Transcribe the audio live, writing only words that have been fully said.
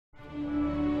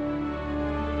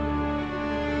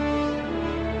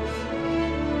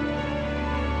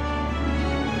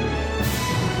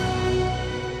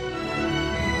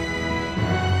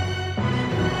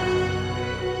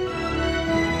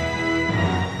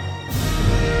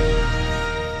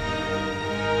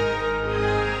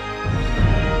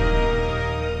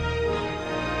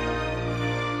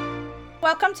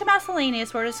Welcome to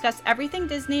Miscellaneous, where we discuss everything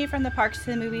Disney, from the parks to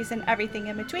the movies and everything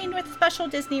in between, with a special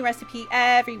Disney recipe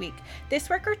every week. This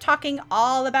week we're talking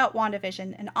all about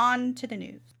WandaVision, and on to the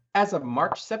news. As of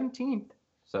March 17th,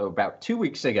 so about 2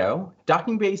 weeks ago,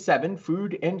 Docking Bay 7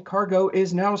 Food and Cargo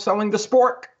is now selling the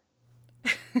Spork.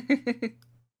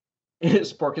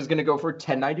 Spork is going to go for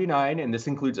 $10.99, and this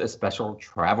includes a special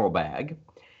travel bag.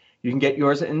 You can get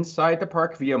yours inside the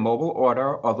park via mobile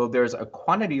order, although there's a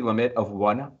quantity limit of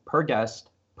one per guest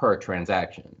per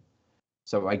transaction.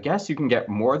 So I guess you can get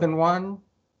more than one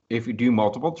if you do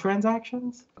multiple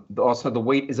transactions. Also, the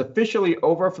wait is officially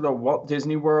over for the Walt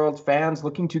Disney World fans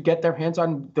looking to get their hands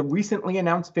on the recently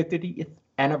announced 50th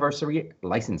anniversary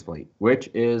license plate,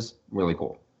 which is really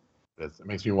cool. It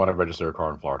makes me want to register a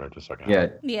car in Florida just so I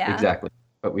can. Yeah, exactly.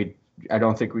 But I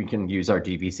don't think we can use our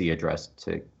DVC address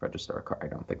to register a car. I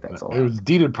don't think that's allowed. It was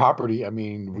deeded property. I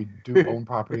mean, we do own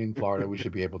property in Florida. We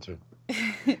should be able to.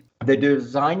 The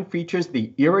design features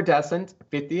the iridescent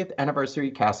 50th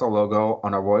anniversary castle logo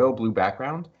on a royal blue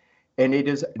background, and it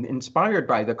is inspired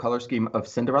by the color scheme of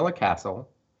Cinderella Castle.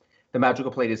 The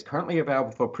magical plate is currently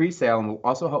available for pre-sale and will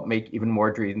also help make even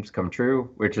more dreams come true,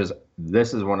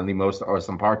 this is one of the most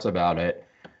awesome parts about it.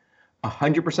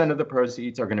 100% of the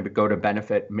proceeds are going to go to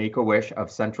benefit Make-A-Wish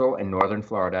of Central and Northern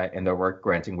Florida and their work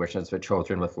granting wishes for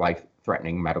children with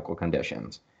life-threatening medical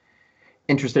conditions.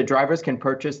 Interested drivers can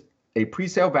purchase a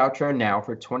pre-sale voucher now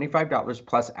for $25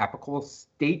 plus applicable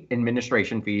state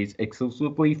administration fees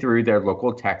exclusively through their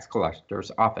local tax collector's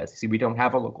office. See, we don't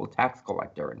have a local tax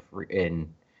collector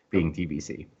in being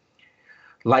DVC.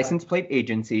 License plate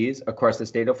agencies across the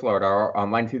state of Florida are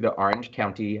online through the Orange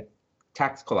County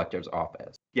Tax Collector's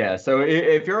Office. Yeah, so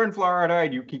if you're in Florida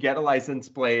and you can get a license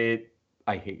plate,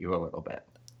 I hate you a little bit.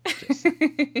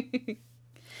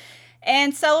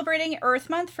 And celebrating Earth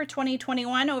Month for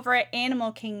 2021 over at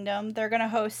Animal Kingdom, they're going to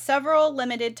host several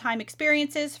limited time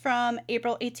experiences from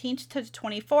April 18th to the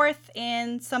 24th.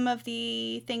 And some of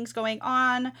the things going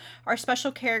on, our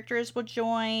special characters will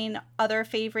join other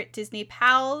favorite Disney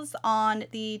pals on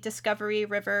the Discovery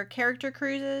River character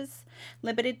cruises,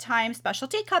 limited time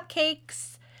specialty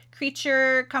cupcakes,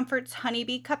 Creature Comforts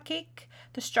Honeybee Cupcake,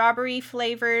 the strawberry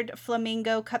flavored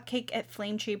flamingo cupcake at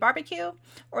Flame Tree Barbecue,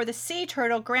 or the sea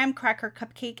turtle graham cracker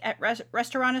cupcake at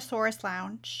Restaurantosaurus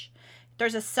Lounge.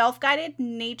 There's a self-guided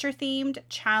nature-themed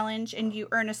challenge, and you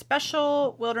earn a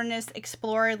special Wilderness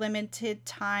Explorer limited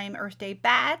time Earth Day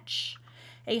badge,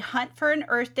 a Hunt for an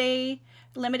Earth Day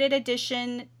limited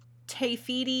edition Te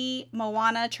Fiti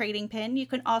Moana trading pin. You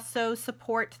can also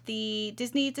support the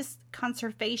Disney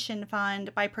Conservation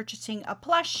Fund by purchasing a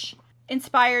plush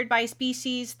inspired by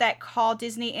species that call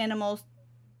Disney animals.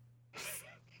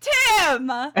 Tim!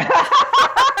 Damn,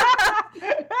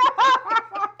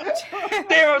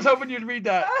 I was hoping you'd read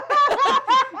that.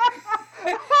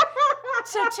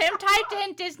 So Tim typed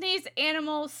in Disney's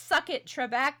animals suck it,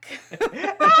 Trebek.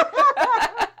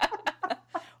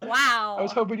 Wow. I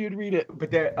was hoping you'd read it.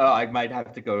 But I might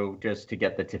have to go just to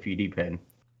get the Te Fiti pin.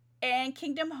 And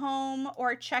Kingdom Home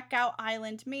or Checkout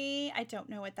Island Me. I don't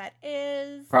know what that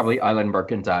is. Probably Island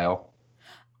Mercantile.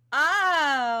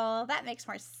 Oh, that makes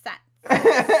more sense.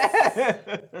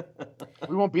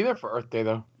 We won't be there for Earth Day,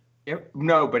 though.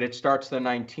 No, but it starts the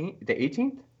 19th, the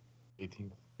 18th?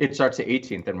 18th. It starts the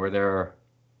 18th, and we're there.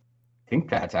 I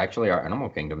think that's actually our Animal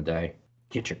Kingdom day.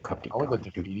 Get your cupcake. I would like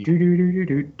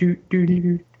to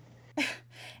do.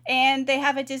 And they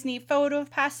have a Disney Photo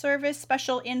Pass service,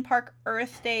 special in-park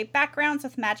Earth Day backgrounds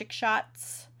with magic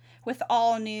shots, with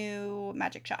all new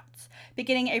magic shots.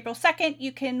 Beginning April 2nd,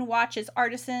 you can watch as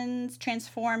artisans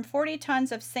transform 40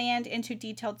 tons of sand into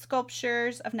detailed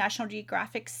sculptures of National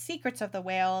Geographic's Secrets of the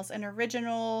Whales, an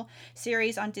original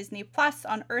series on Disney Plus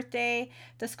on Earth Day.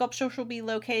 The sculptures will be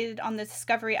located on the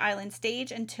Discovery Island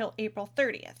stage until April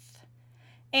 30th.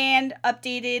 And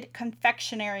updated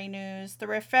confectionery news. The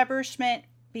refurbishment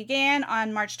began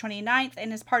on March 29th,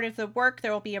 and as part of the work,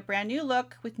 there will be a brand new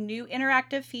look with new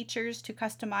interactive features to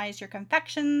customize your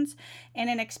confections and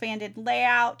an expanded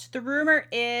layout. The rumor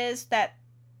is that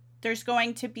there's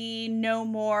going to be no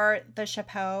more the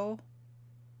Chapeau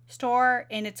store,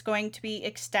 and it's going to be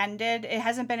extended. It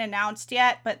hasn't been announced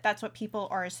yet, but that's what people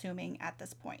are assuming at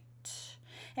this point.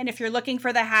 And if you're looking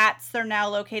for the hats, they're now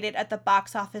located at the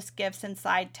Box Office Gifts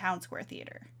inside Town Square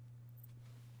Theater.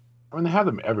 I mean, they have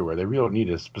them everywhere. They really don't need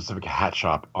a specific hat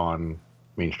shop on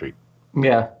Main Street.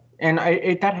 Yeah, and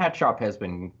that hat shop has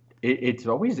been,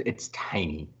 it's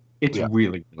tiny. It's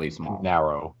really, really small.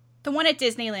 Narrow. The one at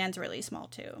Disneyland's really small,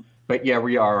 too. But yeah,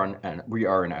 we are in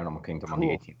Animal Kingdom on the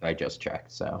 18th. I just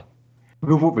checked, so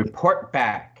we will report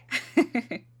back.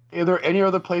 Are there any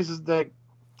other places that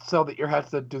sell the ear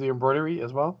hats that do the embroidery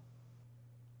as well?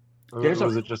 Or There's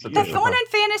was it just a The digital Thorn part? in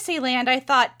Fantasyland, I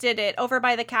thought, did it over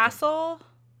by the castle.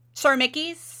 Sir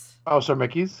Mickey's. Oh, Sir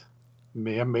Mickey's?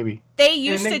 Yeah, maybe. They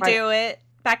used they to might- do it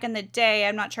back in the day.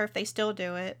 I'm not sure if they still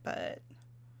do it, but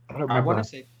I don't I remember. want to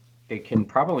say they can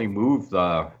probably move the.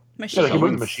 Yeah, machine. they can move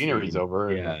the Someone's machineries seen-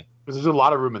 over. Yeah. Because there's a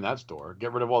lot of room in that store.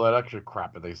 Get rid of all that extra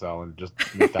crap that they sell and just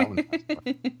make that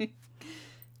one.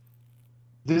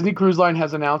 Disney Cruise Line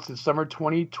has announced its summer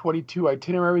 2022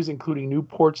 itineraries, including new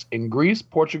ports in Greece,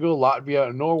 Portugal,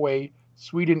 Latvia, Norway,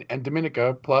 Sweden, and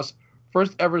Dominica, plus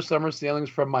first ever summer sailings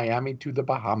from Miami to the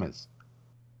Bahamas.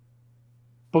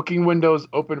 Booking windows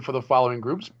open for the following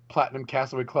groups: Platinum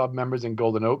Castaway Club members in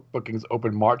Golden Oak. Bookings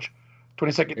open March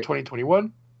 22nd,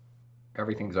 2021.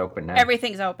 Everything's open now.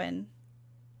 Everything's open.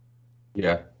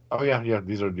 Yeah. Oh yeah,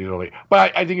 these are late.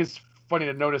 But I think it's funny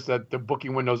to notice that the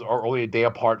booking windows are only a day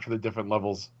apart for the different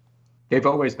levels. They've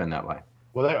always been that way.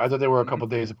 Well, I thought they were a couple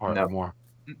days apart No. or more.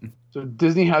 Mm-mm. So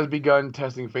Disney has begun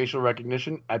testing facial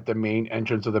recognition at the main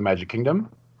entrance of the Magic Kingdom.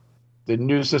 The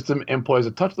new system employs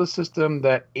a touchless system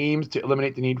that aims to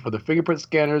eliminate the need for the fingerprint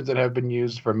scanners that have been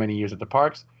used for many years at the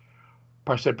parks.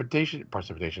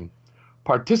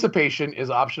 Participation is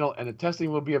optional, and the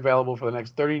testing will be available for the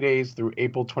next 30 days through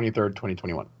April 23rd,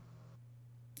 2021.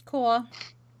 Cool.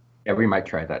 Yeah, we might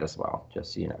try that as well.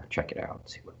 Just, check it out,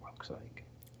 see what it looks like.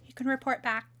 You can report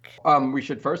back. We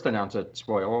should first announce that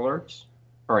spoiler alerts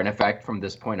are in effect from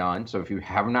this point on. So if you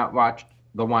have not watched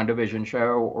the WandaVision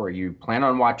show, or you plan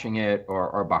on watching it,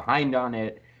 or are behind on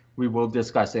it, we will be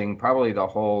discussing probably the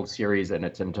whole series in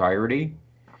its entirety.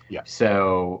 Yeah.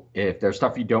 So if there's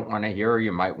stuff you don't want to hear,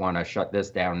 you might want to shut this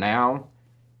down now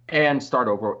and start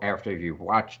over after you've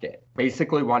watched it.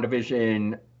 Basically,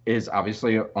 WandaVision is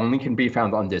obviously only can be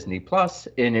found on Disney Plus,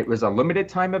 and it was a limited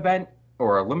time event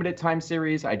or a limited time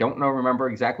series. I don't remember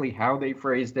exactly how they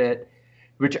phrased it,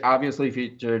 which obviously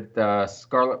featured the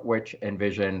Scarlet Witch and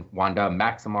Vision, Wanda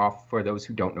Maximoff, for those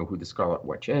who don't know who the Scarlet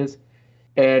Witch is.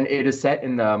 And it is set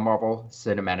in the Marvel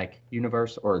Cinematic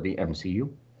Universe, or the MCU.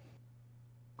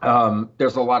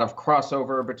 There's a lot of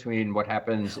crossover between what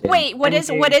happens in Wait, what is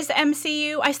Endgame.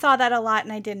 MCU? I saw that a lot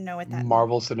and I didn't know what that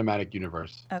Marvel Cinematic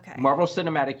Universe. meant. Okay. Marvel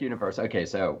Cinematic Universe. Okay,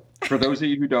 so for those of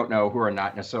you who don't know, who are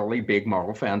not necessarily big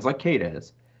Marvel fans like Kate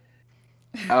is,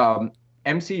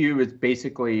 MCU is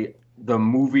basically the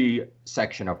movie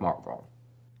section of Marvel.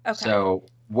 Okay. So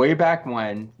way back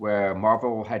when, where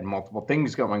Marvel had multiple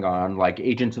things going on, like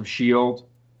Agents of S.H.I.E.L.D.,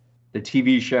 the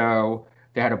TV show,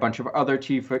 they had a bunch of other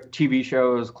TV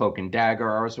shows, Cloak and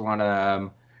Dagger was one of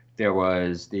them. There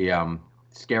was the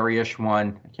scary-ish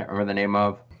one, I can't remember the name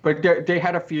of. But they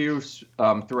had a few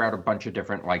throughout a bunch of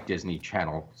different Disney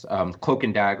channels. Cloak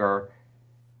and Dagger,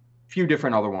 a few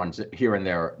different other ones here and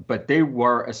there. But they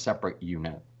were a separate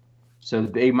unit. So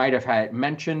they might have had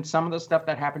mentioned some of the stuff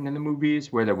that happened in the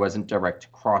movies where there wasn't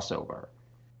direct crossover.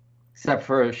 Except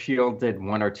for S.H.I.E.L.D. did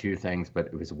one or two things, but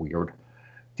it was weird.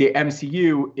 The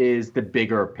MCU is the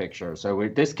bigger picture. So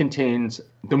this contains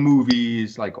the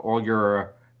movies, like all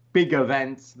your big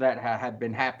events that have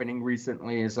been happening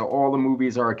recently. So all the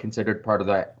movies are considered part of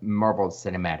the Marvel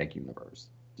Cinematic Universe.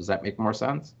 Does that make more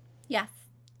sense? Yes.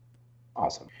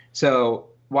 Awesome. So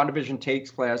WandaVision takes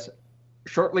place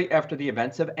shortly after the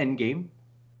events of Endgame.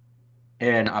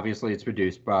 And obviously it's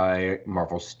produced by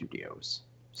Marvel Studios.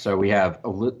 So we have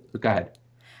go ahead.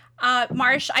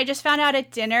 Marsh, I just found out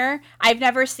at dinner, I've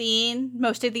never seen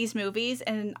most of these movies,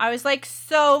 and I was like,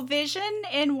 so Vision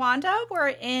and Wanda were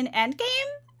in Endgame?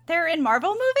 They're in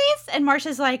Marvel movies? And Marsh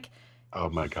is like,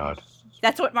 Oh my God.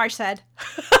 that's what Marsh said.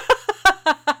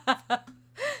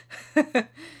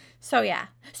 So yeah.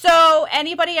 So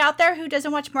anybody out there who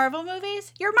doesn't watch Marvel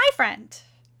movies, you're my friend.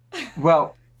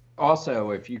 Well, also,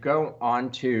 if you go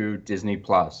onto Disney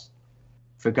Plus,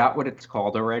 forgot what it's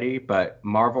called already, but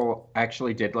Marvel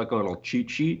actually did like a little cheat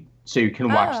sheet so you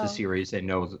can watch Oh. the series and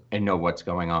know what's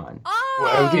going on.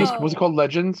 Well, I think was it called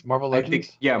Legends? Marvel I Legends?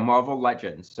 think, yeah, Marvel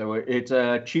Legends. So it's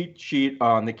a cheat sheet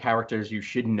on the characters you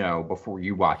should know before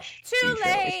you watch Too these shows.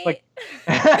 late. like-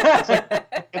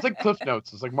 It's like Cliff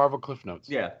Notes. It's like Marvel Cliff Notes.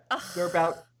 Yeah, Ugh. they're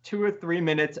about 2 or 3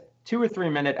 minute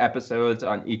episodes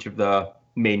on each of the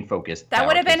main focus. That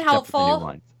would have been characters, except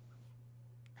for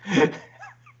the new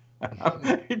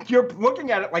ones. You're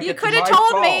looking at it like You it's could have my told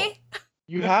fault. me.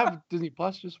 You have Disney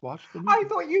Plus. Just watch them. I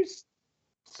thought you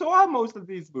saw most of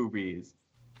these movies.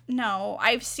 No,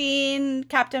 I've seen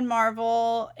Captain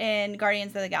Marvel and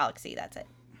Guardians of the Galaxy. That's it.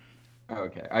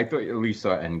 Okay, I thought you at least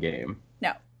saw Endgame.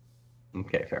 No.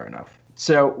 Okay, fair enough.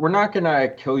 So we're not gonna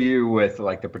kill you with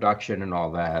like the production and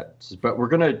all that, but we're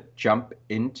gonna jump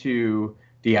into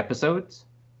the episodes.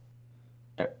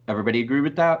 Everybody agree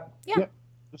with that? Yeah.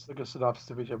 Just like a synopsis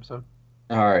of each episode.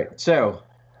 All right. So,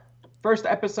 first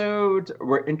episode,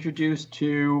 we're introduced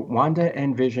to Wanda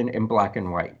and Vision in black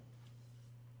and white.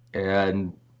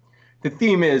 And the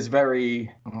theme is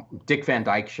very Dick Van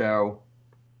Dyke Show.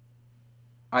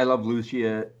 I Love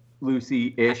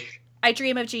Lucy-ish. I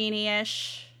Dream of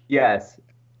Jeannie-ish. Yes.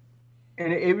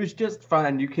 And it was just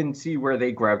fun. You can see where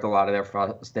they grabbed a lot of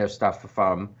their stuff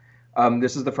from.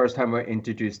 This is the first time we're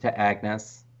introduced to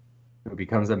Agnes, who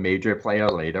becomes a major player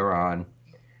later on.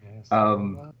 Yes.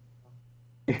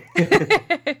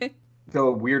 The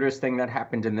weirdest thing that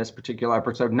happened in this particular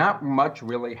episode, not much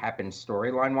really happened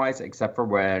storyline-wise, except for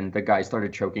when the guy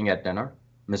started choking at dinner.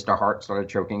 Mr. Hart started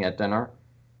choking at dinner.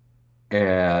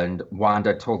 And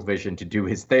Wanda told Vision to do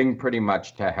his thing pretty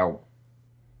much to help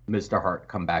Mr. Hart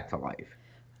come back to life.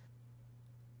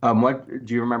 What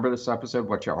do you remember this episode?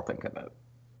 What y'all think of it?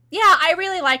 Yeah, I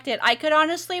really liked it. I could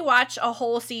honestly watch a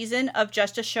whole season of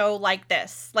just a show like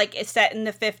this. Like, it's set in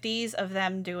the 50s of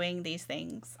them doing these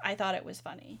things. I thought it was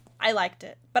funny. I liked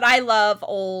it. But I love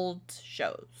old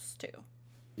shows, too.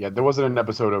 Yeah, there wasn't an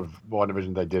episode of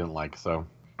WandaVision that I didn't like, so...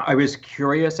 I was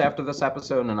curious after this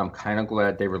episode, and I'm kind of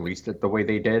glad they released it the way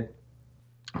they did,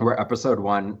 where episode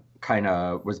 1 kind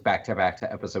of was back-to-back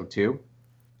to episode 2.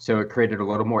 So it created a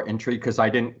little more intrigue, because I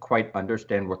didn't quite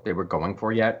understand what they were going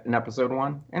for yet in episode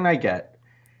 1. And I get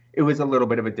it was a little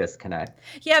bit of a disconnect.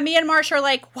 Yeah, me and Marsh are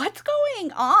like, what's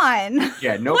going on?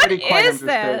 Yeah, nobody what quite is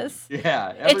understood. this?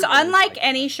 Yeah. It's unlike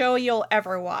any show you'll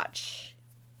ever watch.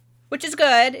 Which is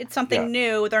good. It's something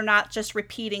new. They're not just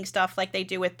repeating stuff like they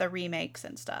do with the remakes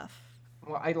and stuff.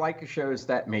 Well, I like shows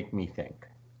that make me think.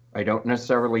 I don't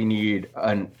necessarily need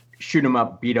a shoot 'em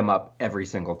up, beat 'em up every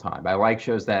single time. I like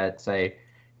shows that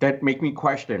make me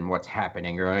question what's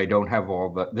happening, or I don't have all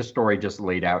the story just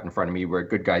laid out in front of me where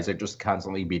good guys are just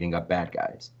constantly beating up bad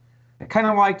guys. I kind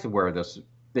of liked where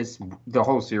the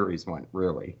whole series went,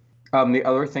 really. The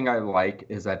other thing I like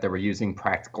is that they were using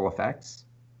practical effects.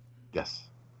 Yes.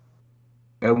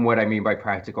 And what I mean by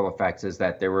practical effects is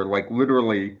that they were like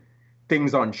literally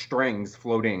things on strings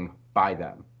floating by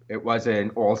them. It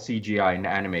wasn't all CGI and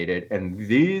animated. And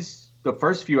the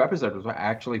first few episodes were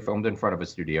actually filmed in front of a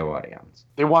studio audience.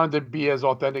 They wanted to be as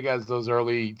authentic as those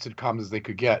early sitcoms as they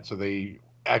could get. So they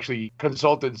actually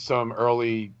consulted some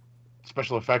early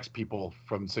special effects people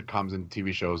from sitcoms and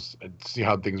TV shows and see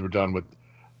how things were done with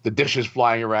the dishes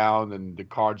flying around and the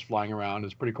cards flying around.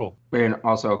 It's pretty cool. And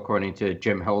also, according to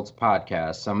Jim Hill's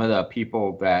podcast, some of the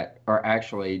people that are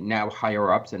actually now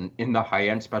higher ups in the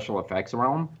high-end special effects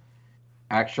realm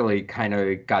actually kind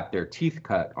of got their teeth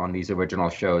cut on these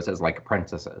original shows as like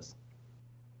apprentices.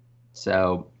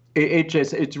 So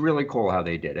it's really cool how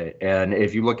they did it. And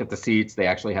if you look at the seats, they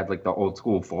actually had like the old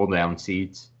school fold down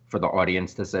seats for the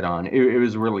audience to sit on. It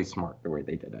was really smart the way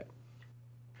they did it.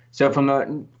 So from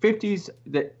the 50s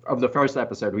of the first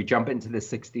episode, we jump into the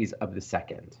 60s of the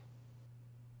second.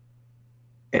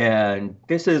 And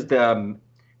this is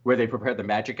where they prepare the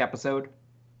magic episode.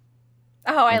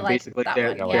 Oh, I like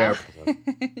that one. Yeah.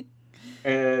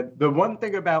 And the one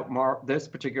thing about this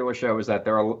particular show is that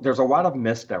there's a lot of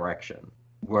misdirection,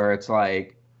 where it's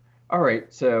like, all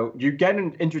right, so you get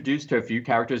introduced to a few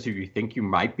characters who you think you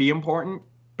might be important,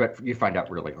 but you find out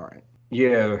really aren't.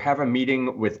 You have a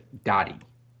meeting with Dottie.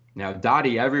 Now,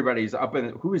 Dottie, everybody's up in,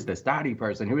 who is this Dottie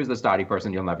person? Who is this Dottie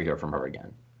person? You'll never hear from her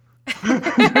again. So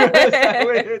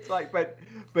it's like, but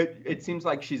it seems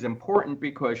like she's important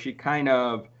because she kind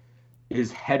of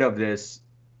is head of this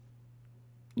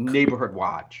neighborhood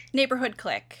watch. Neighborhood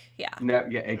clique, yeah. No,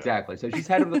 yeah, exactly. So she's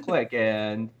head of the clique,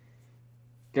 and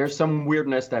there's some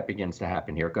weirdness that begins to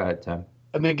happen here. Go ahead, Tim.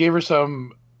 And they gave her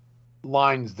some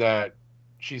lines that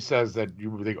she says that you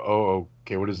would think, oh,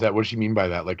 okay, what is that? What does she mean by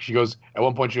that? Like, she goes, at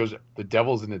one point she goes, the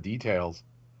devil's in the details.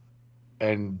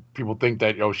 And people think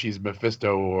that, oh, she's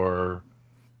Mephisto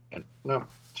no,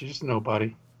 she's just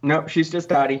nobody. No, she's just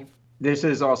Dottie. This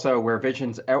is also where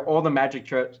all the magic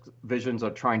tricks Visions are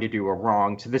trying to do are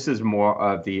wrong. So this is more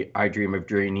of the I Dream of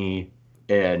Jeannie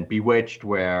and Bewitched,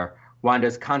 where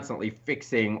Wanda's constantly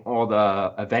fixing all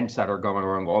the events that are going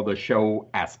wrong, all the show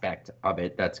aspect of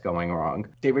it that's going wrong.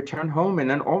 They return home, and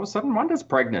then all of a sudden, Wanda's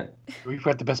pregnant. We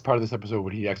forgot the best part of this episode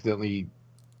when he accidentally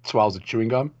swallows a chewing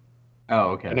gum.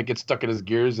 Oh, okay. And it gets stuck in his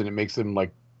gears, and it makes him,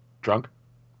 like, drunk.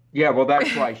 Yeah, well,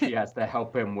 that's why she has to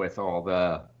help him with all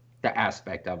the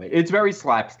aspect of it. It's very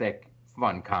slapstick,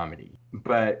 fun comedy.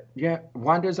 But, yeah,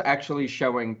 Wanda's actually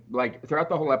showing, like, throughout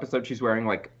the whole episode, she's wearing,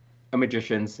 like, a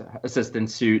magician's assistant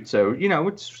suit, so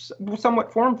it's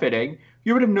somewhat form-fitting.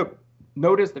 You would have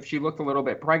noticed if she looked a little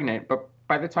bit pregnant, but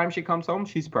by the time she comes home,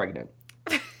 she's pregnant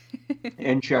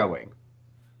and showing.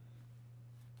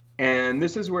 And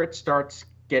this is where it starts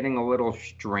getting a little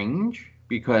strange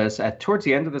because towards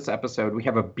the end of this episode, we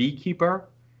have a beekeeper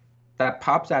that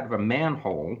pops out of a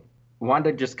manhole.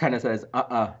 Wanda just kind of says,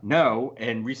 no,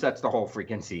 and resets the whole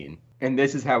freaking scene. And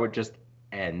this is how it just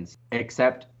ends,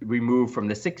 except we move from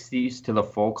the 60s to the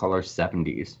full color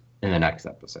 70s in the next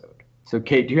episode. So,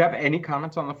 Kate, do you have any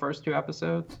comments on the first 2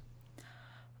 episodes?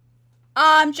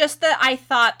 Just that I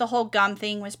thought the whole gum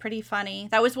thing was pretty funny.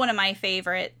 That was one of my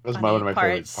favorite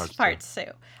parts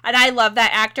too. And I love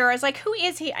that actor. I was like, who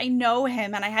is he? I know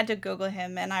him, and I had to Google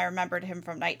him, and I remembered him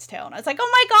from Knight's Tale. And I was like, oh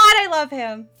my god, I love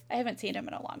him. I haven't seen him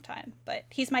in a long time, but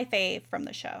he's my fave from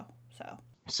the show.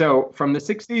 So from the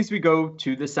 60s, we go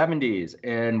to the 70s,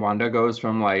 and Wanda goes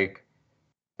from like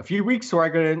a few weeks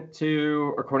pregnant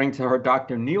to, according to her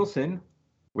Dr. Nielsen,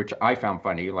 which I found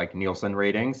funny, like Nielsen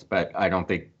ratings, but I don't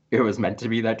think it was meant to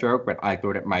be that joke, but I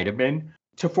thought it might have been,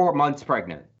 to 4 months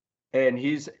pregnant. And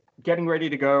he's getting ready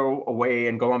to go away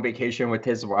and go on vacation with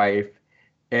his wife.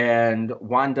 And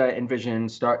Wanda and Vision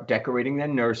start decorating their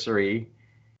nursery.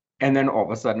 And then all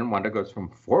of a sudden, Wanda goes from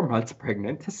 4 months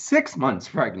pregnant to 6 months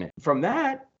pregnant. From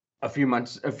that, a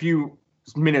few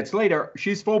minutes later,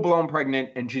 she's full-blown pregnant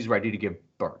and she's ready to give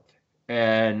birth.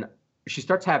 And she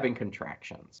starts having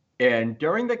contractions. And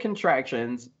during the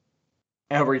contractions,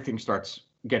 everything starts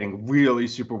getting really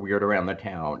super weird around the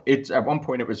town. At one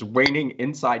point, it was raining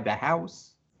inside the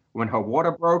house when her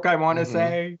water broke, I want to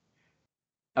say.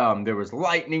 There was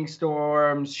lightning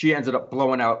storms. She ended up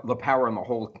blowing out the power in the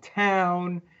whole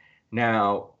town.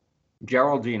 Now,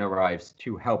 Geraldine arrives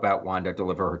to help out Wanda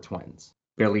deliver her twins,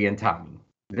 Billy and Tommy.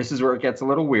 This is where it gets a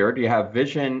little weird. You have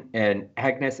Vision and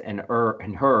Agnes and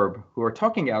Herb who are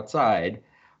talking outside.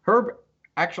 Herb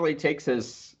actually takes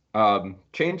his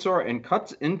chainsaw and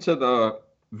cuts into the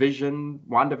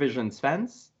WandaVision's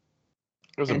fence.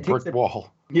 It was a brick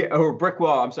wall. Yeah, or a brick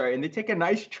wall, I'm sorry. And they take a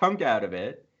nice chunk out of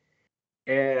it.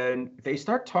 And they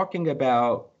start talking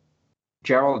about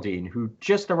Geraldine, who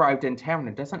just arrived in town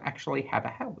and doesn't actually have a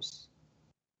house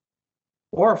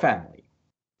or a family.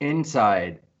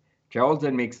 Inside,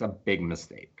 Geraldine makes a big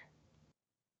mistake.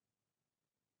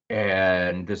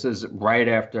 And this is right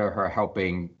after her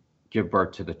helping give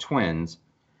birth to the twins.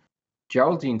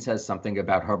 Geraldine says something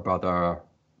about her brother,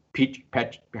 how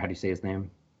do you say his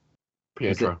name?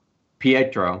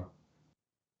 Pietro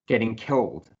getting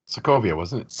killed. Sokovia,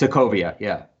 wasn't it? Sokovia,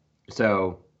 yeah.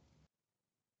 So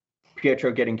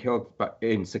Pietro getting killed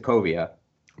in Sokovia.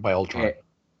 By Ultron.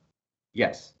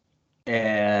 Yes.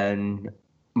 And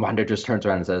Wanda just turns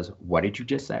around and says, what did you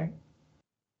just say?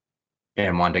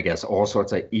 And Wanda gets all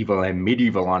sorts of evil and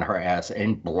medieval on her ass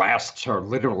and blasts her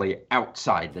literally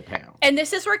outside the town. And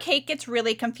this is where Kate gets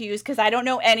really confused because I don't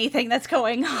know anything that's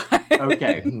going on.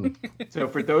 Okay. So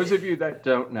for those of you that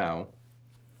don't know,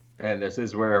 and this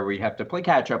is where we have to play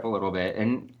catch up a little bit,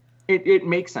 and it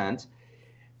makes sense.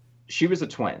 She was a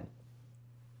twin.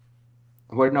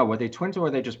 Well, no, were they twins or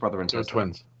were they just brother and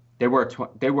sister? They were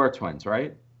twins. They were twins,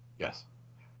 right? Yes.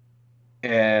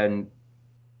 And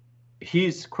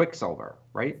he's Quicksilver,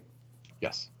 right?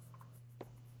 Yes.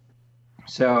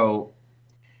 So,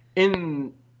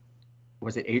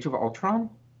 was it Age of Ultron?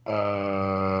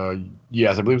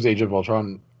 Yes, I believe it was Age of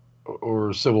Ultron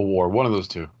or Civil War, one of those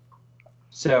two.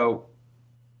 So,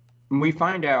 we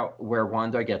find out where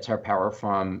Wanda gets her power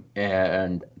from,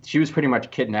 and she was pretty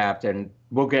much kidnapped, and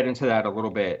we'll get into that a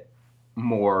little bit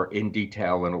more in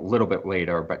detail and a little bit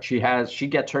later, but she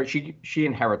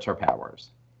inherits her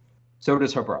powers. So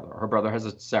does her brother. Her brother has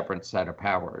a separate set of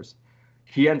powers.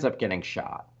 He ends up getting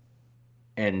shot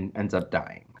and ends up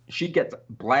dying. She gets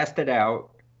blasted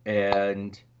out,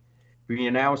 and we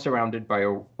are now surrounded by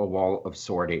a wall of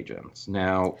sword agents.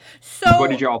 Now, what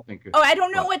did y'all think? Oh, I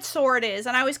don't know what sword is,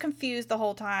 and I was confused the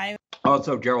whole time.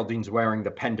 Also, Geraldine's wearing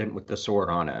the pendant with the sword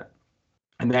on it.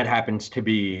 And that happens to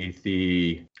be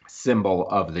the symbol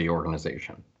of the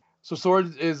organization. So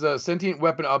SWORD is a Sentient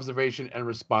Weapon Observation and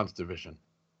Response Division.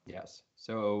 Yes.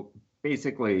 So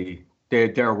basically,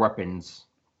 they're weapons.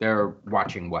 They're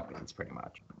watching weapons, pretty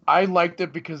much. I liked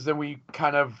it because then we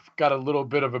kind of got a little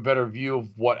bit of a better view of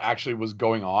what actually was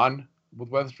going on with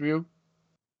Westview.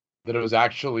 That it was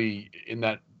actually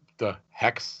the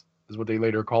Hex is what they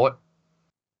later call it.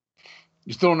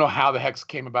 You still don't know how the Hex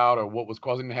came about or what was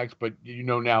causing the Hex, but you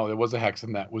know now there was a Hex,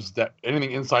 and that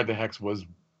anything inside the Hex was...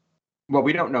 Well,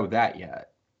 we don't know that yet.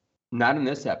 Not in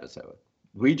this episode.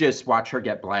 We just watch her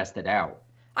get blasted out.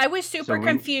 I was super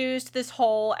confused this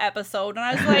whole episode, and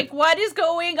I was like, what is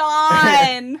going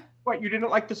on? What, you didn't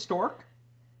like the stork?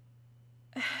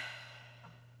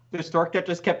 The stork that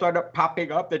just kept on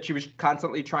popping up that she was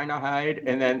constantly trying to hide,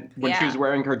 and then when she was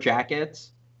wearing her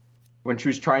jackets... when she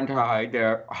was trying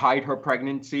to hide her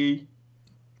pregnancy.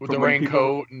 With the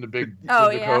raincoat and the big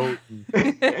yeah. coat.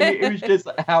 And it was just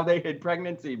how they hid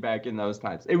pregnancy back in those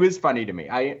times. It was funny to me.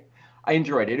 I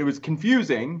enjoyed it. It was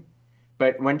confusing,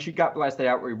 but when she got blasted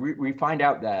out, we find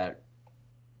out that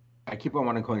I keep on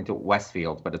wanting to call it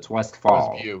Westfield, but it's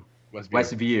Westfall.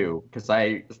 Westview, because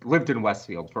I lived in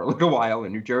Westfield for a little while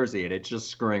in New Jersey, and it's just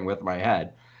screwing with my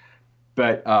head.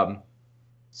 But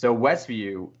so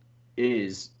Westview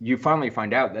is, you finally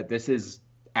find out that this is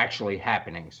actually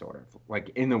happening, sort of like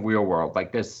in the real world.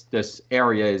 Like this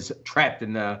area is trapped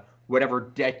in the whatever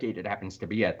decade it happens to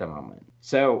be at the moment.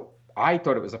 So I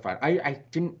thought it was a fun. I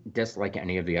didn't dislike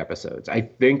any of the episodes. I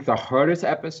think the hardest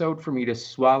episode for me to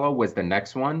swallow was the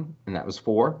next one, and that was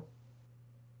 4.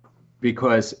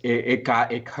 Because it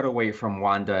cut away from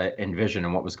Wanda and Vision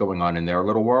and what was going on in their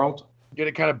little world.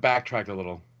 It kind of backtracked a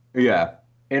little. Yeah.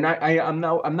 And I'm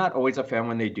not always a fan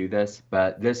when they do this,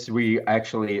 but we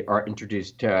actually are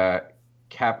introduced to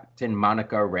Captain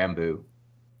Monica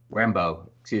Rambeau,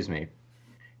 excuse me.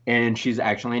 And she's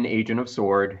actually an agent of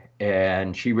S.W.O.R.D.,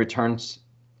 and she returns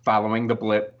following the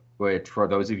blip, which for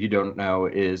those of you who don't know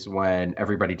is when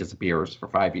everybody disappears for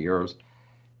 5 years.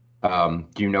 Do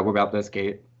you know about this,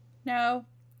 Kate? No.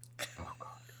 Oh,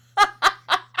 God.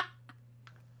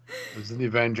 It was in the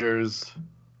Avengers.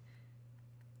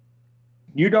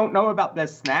 You don't know about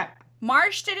this snap?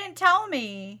 Marsh didn't tell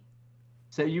me.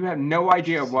 So you have no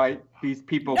idea why these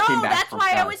people came back. No, that's from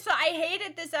why Earth. I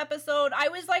hated this episode. I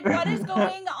was like, what is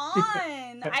going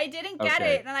on? I didn't get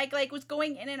it, and I was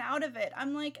going in and out of it.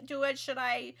 I'm like, should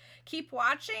I keep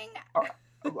watching?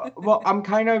 Well,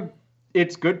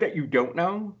 it's good that you don't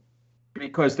know,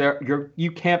 because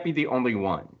you can't be the only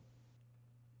one.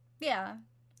 Yeah.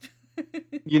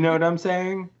 You know what I'm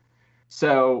saying?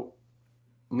 So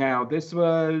now this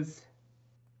was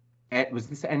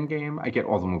this Endgame? I get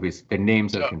all the movies. The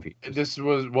names are confused. This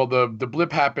was, the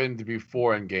blip happened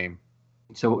before Endgame.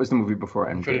 So what was the movie before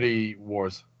Endgame? Infinity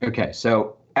Wars. Okay,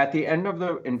 so at the end of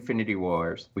the Infinity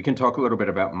Wars, we can talk a little bit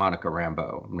about Monica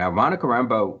Rambeau. Now, Monica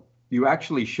Rambeau, you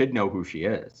actually should know who she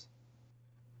is.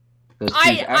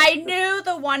 I knew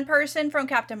the one person from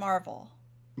Captain Marvel.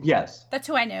 Yes. That's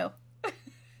who I knew.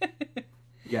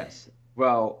 Yes.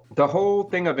 Well, the whole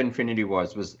thing of Infinity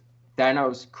Wars was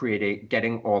Thanos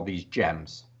getting all these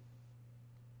gems.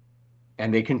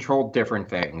 And they controlled different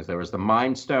things. There was the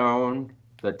Mind Stone,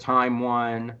 the Time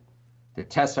One, the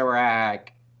Tesseract.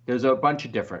 There's a bunch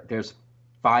of there's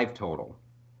 5 total.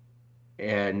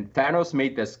 And Thanos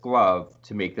made this glove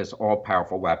to make this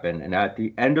all-powerful weapon. And at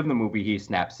the end of the movie, he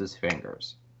snaps his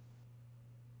fingers.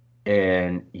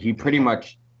 And he pretty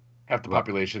much... Half the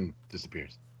population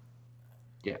disappears.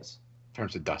 Yes.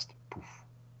 Turns to dust. Poof.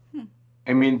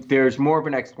 I mean, there's more of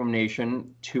an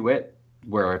explanation to it,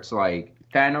 where it's like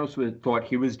Thanos thought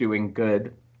he was doing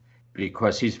good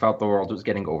because he felt the world was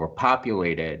getting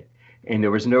overpopulated, and there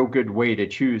was no good way to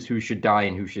choose who should die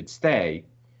and who should stay.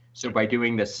 So by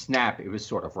doing this snap, it was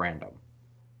sort of random.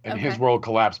 And his world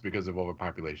collapsed because of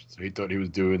overpopulation. So he thought he was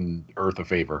doing Earth a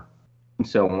favor.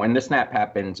 So when the snap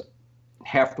happens,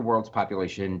 half the world's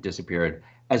population disappeared,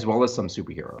 as well as some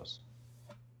superheroes.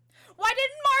 Why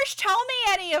didn't Marsh tell me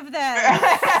any of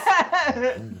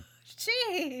this?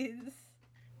 Jeez.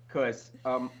 Because,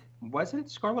 wasn't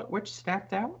Scarlet Witch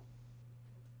snapped out?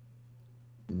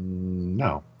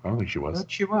 No, I don't think she was. I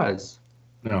thought she was.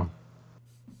 No.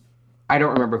 I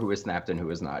don't remember who was snapped and who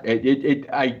was not.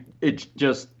 It's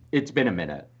been a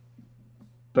minute.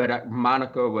 But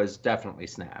Monica was definitely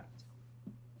snapped.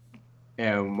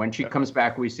 And when she comes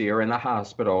back, we see her in the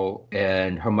hospital,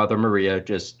 and her mother, Maria,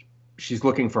 she's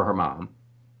looking for her mom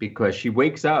because she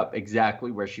wakes up exactly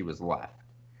where she was left.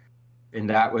 And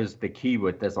that was the key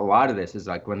with this. A lot of this is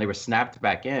like when they were snapped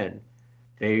back in,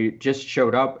 they just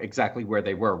showed up exactly where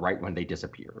they were right when they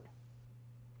disappeared.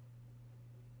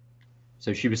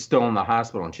 So she was still in the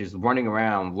hospital, and she's running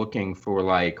around looking for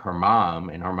like her mom,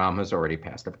 and her mom has already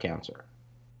passed of cancer.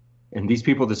 And these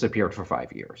people disappeared for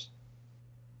 5 years.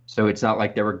 So it's not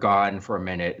like they were gone for a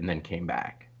minute and then came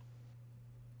back.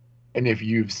 And if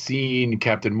you've seen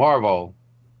Captain Marvel,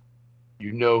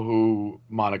 you know who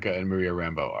Monica and Maria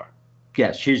Rambeau are.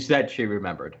 Yes, she said she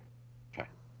remembered. Okay.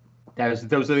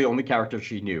 Those are the only characters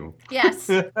she knew.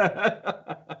 Yes.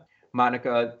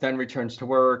 Monica then returns to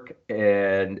work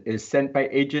and is sent by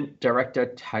Agent Director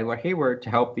Tyler Hayward to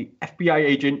help the FBI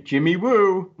agent Jimmy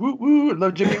Woo. Woo woo,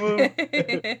 love Jimmy Woo.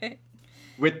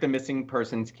 With the missing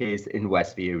persons case in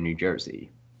Westview, New Jersey.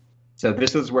 So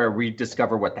this is where we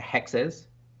discover what the hex is,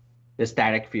 the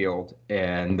static field,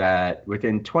 and that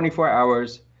within 24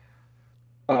 hours,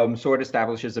 S.W.O.R.D.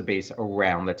 establishes a base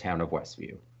around the town of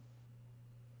Westview.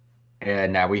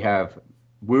 And now we have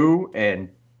Wu and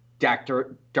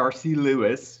Dr. Darcy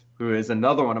Lewis, who is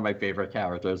another one of my favorite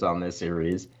characters on this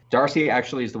series. Darcy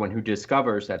actually is the one who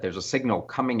discovers that there's a signal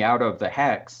coming out of the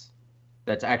Hex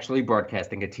that's actually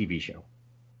broadcasting a TV show.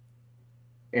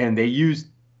 And they use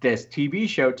this TV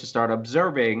show to start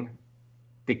observing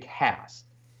the cast.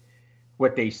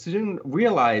 What they soon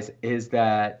realize is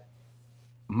that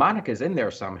Monica's in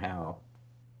there somehow.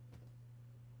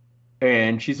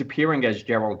 And she's appearing as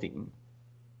Geraldine,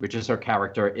 which is her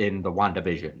character in the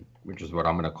WandaVision, which is what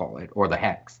I'm going to call it, or the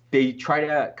Hex. They try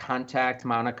to contact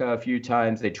Monica a few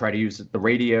times. They try to use the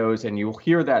radios, and you'll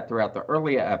hear that throughout the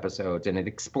earlier episodes, and it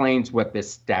explains what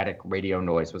this static radio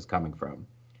noise was coming from.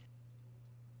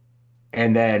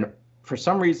 And then, for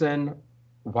some reason,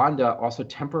 Wanda also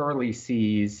temporarily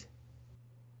sees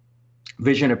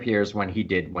Vision appears when he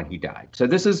died. So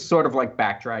this is sort of like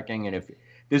backtracking, and if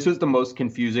this was the most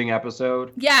confusing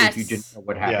episode, yes, if you didn't know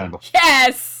what happened before.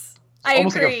 Yes, I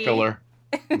almost agree. like a filler.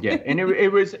 Yeah, and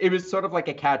it was sort of like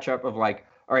a catch up of like,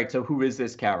 all right, so who is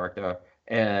this character,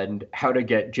 and how to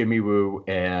get Jimmy Woo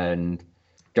and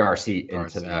Darcy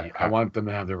into that. I want them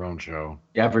to have their own show.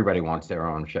 Everybody wants their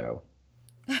own show.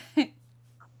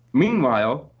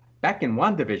 Meanwhile, back in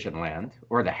WandaVision land,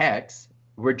 or the Hex,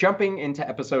 we're jumping into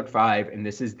episode 5, and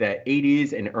this is the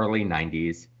 80s and early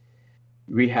 90s.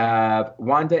 We have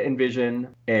Wanda and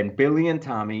Vision, and Billy and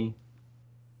Tommy,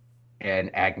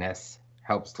 and Agnes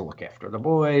helps to look after the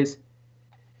boys.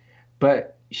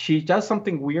 But she does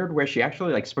something weird where she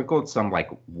actually like sprinkled some like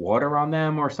water on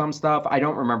them or some stuff. I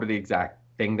don't remember the exact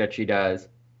thing that she does.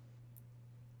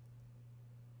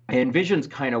 And Vision's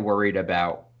kind of worried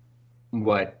about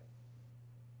what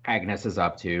Agnes is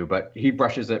up to, but he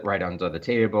brushes it right under the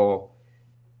table.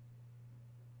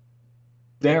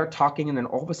 They're talking, and then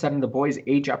all of a sudden the boys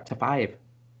age up to 5.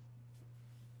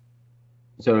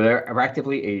 So they're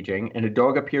actively aging, and a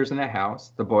dog appears in the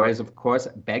house. The boys, of course,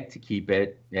 beg to keep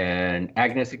it, and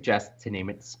Agnes suggests to name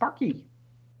it Sparky.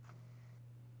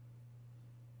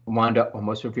 Wanda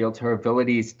almost revealed her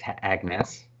abilities to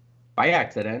Agnes by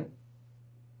accident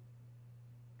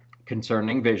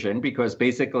concerning Vision, because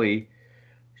basically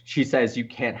she says you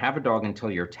can't have a dog until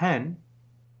you're 10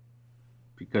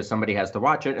 because somebody has to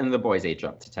watch it, and the boys age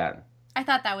up to 10. I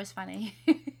thought that was funny.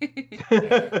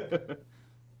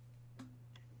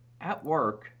 At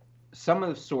work, some of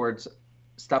the Sword's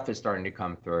stuff is starting to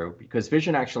come through because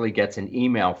Vision actually gets an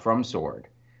email from Sword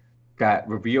that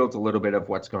reveals a little bit of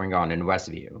what's going on in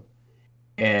Westview.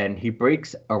 And he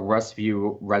breaks a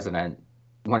Westview resident,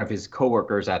 one of his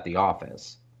coworkers at the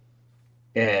office.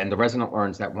 And the resident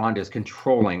learns that Wanda is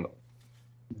controlling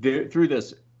through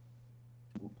this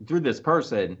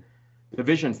person. The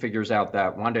Vision figures out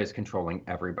that Wanda is controlling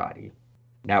everybody.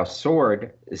 Now,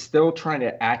 Sword is still trying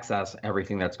to access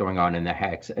everything that's going on in the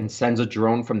Hex and sends a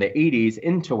drone from the 80s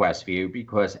into Westview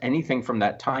because anything from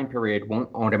that time period won't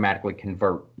automatically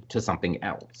convert to something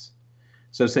else.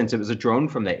 So since it was a drone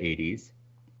from the 80s,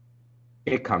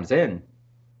 it comes in,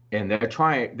 and they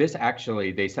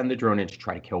send the drone in to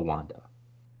try to kill Wanda.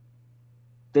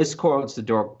 This causes the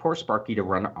dog, poor Sparky, to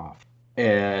run off,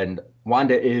 and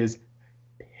Wanda is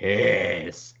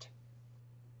pissed.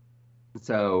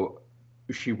 So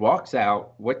she walks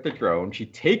out with the drone. She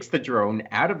takes the drone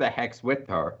out of the Hex with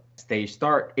her. They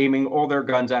start aiming all their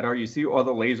guns at her. You see all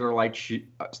the laser lights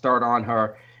start on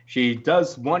her. She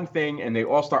does one thing, and they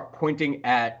all start pointing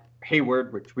at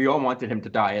Hayward, which we all wanted him to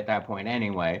die at that point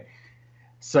anyway.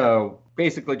 So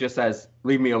basically just says,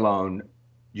 leave me alone.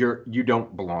 You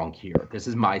don't belong here. This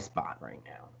is my spot right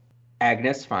now.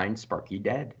 Agnes finds Sparky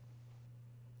dead.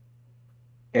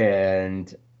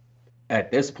 And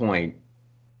at this point,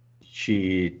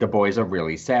 the boys are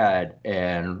really sad,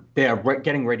 and they're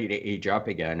getting ready to age up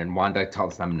again, and Wanda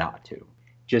tells them not to,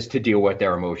 just to deal with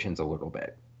their emotions a little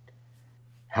bit.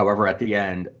 However, at the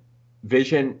end,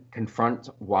 Vision confronts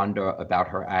Wanda about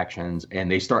her actions,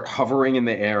 and they start hovering in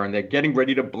the air, and they're getting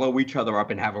ready to blow each other up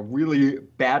and have a really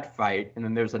bad fight, and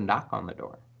then there's a knock on the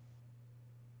door.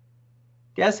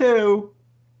 Guess who?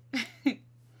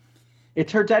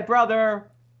 It's her dead brother.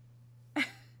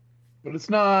 But it's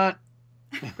not.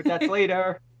 But that's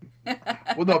later.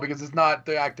 Well, no, because it's not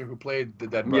the actor who played the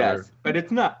dead brother. Yes, but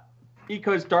it's not.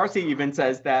 Because Darcy even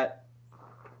says that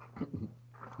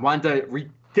Wanda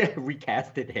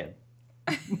recasted him.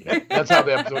 Yeah, that's how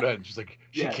the episode ends. She's like,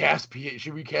 she Yes.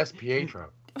 recast Pietro.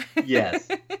 Yes.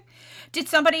 Did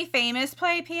somebody famous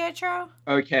play Pietro?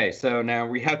 Okay, so now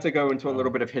we have to go into a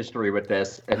little bit of history with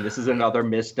this, and this is another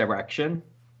misdirection.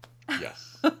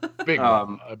 Yes. Big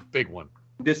one. A big one.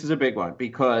 This is a big one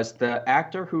because the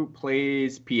actor who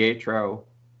plays Pietro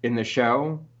in the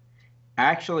show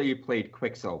actually played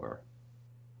Quicksilver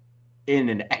in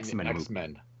an X-Men movie.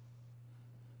 X-Men.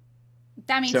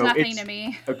 That means So nothing it's- to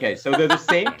me. Okay, so they're the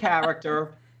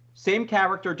same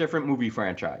character, different movie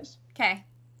franchise. Okay.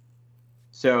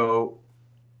 So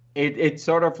it's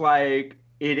sort of like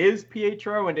it is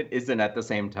Pietro and it isn't at the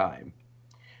same time.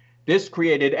 This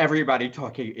created everybody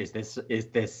talking, is this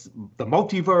the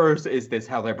multiverse? Is this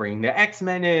how they're bringing the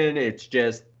X-Men in? It's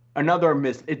just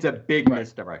it's a big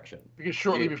misdirection. Because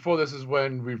shortly before this is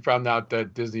when we found out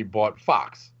that Disney bought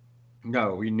Fox.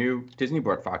 No, we knew Disney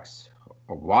bought Fox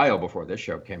a while before this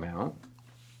show came out.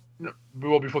 No,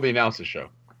 well, before they announced the show.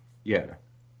 Yeah.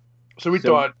 So we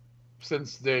thought,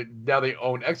 since they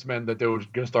own X-Men, that they were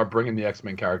going to start bringing the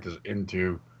X-Men characters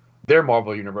into their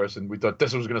Marvel universe, and we thought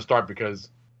this was going to start because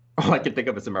all I can think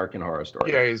of is American Horror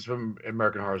Story. Yeah, he's from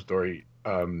American Horror Story.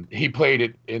 He played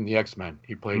it in the X-Men.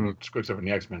 He played Quicksilver in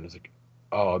the X-Men. It's like,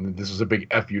 oh, and this is a big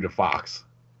F you to Fox.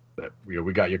 That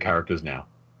we got your characters now.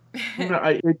 No,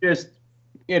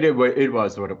 it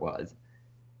was what it was.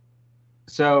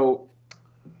 So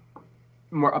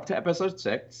we're up to episode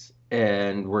 6,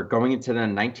 and we're going into the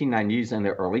 1990s and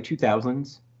the early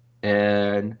 2000s,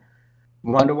 and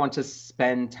Wanda wants to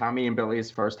spend Tommy and Billy's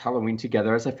first Halloween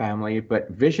together as a family, but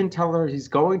Vision tells her he's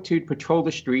going to patrol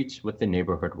the streets with the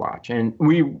Neighborhood Watch. And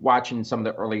we watch in some of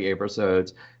the early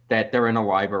episodes that they're in a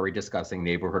library discussing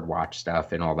Neighborhood Watch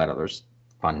stuff and all that other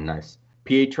funness.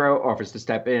 Pietro offers to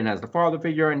step in as the father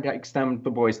figure and takes them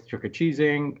the boys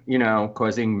trick-or-treating,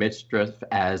 causing mischief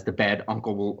as the bad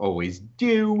uncle will always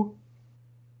do.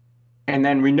 And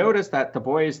then we notice that the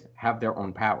boys have their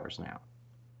own powers now.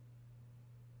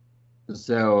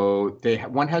 So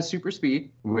one has super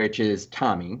speed, which is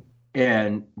Tommy,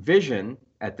 and Vision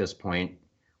at this point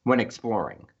went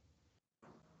exploring.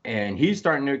 And he's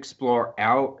starting to explore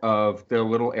out of the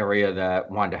little area that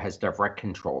Wanda has direct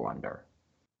control under.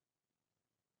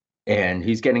 And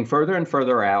he's getting further and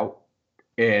further out,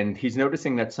 and he's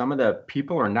noticing that some of the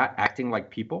people are not acting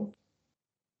like people.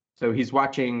 So he's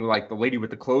watching like the lady with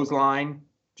the clothesline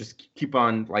just keep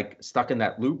on like stuck in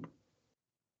that loop.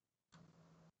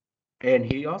 And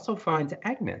he also finds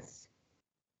Agnes.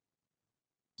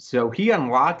 So he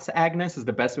unlocks Agnes is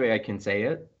the best way I can say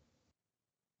it.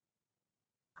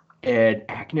 And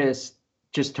Agnes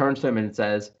just turns to him and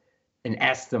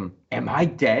asks him, "Am I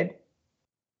dead?"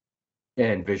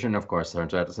 And Vision, of course,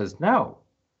 turns out and says, "No."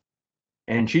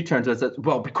 And she turns out and says,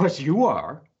 "Well, because you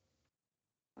are."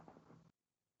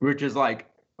 Which is like,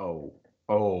 oh,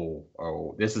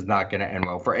 this is not going to end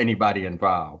well for anybody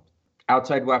involved.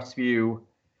 Outside Westview,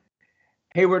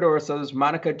 Hayward orders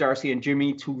Monica, Darcy, and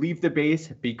Jimmy to leave the base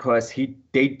because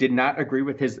they did not agree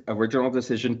with his original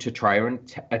decision to try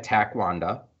and attack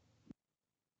Wanda.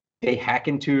 They hack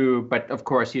into, but of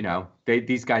course,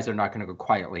 these guys are not going to go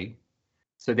quietly.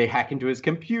 So they hack into his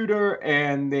computer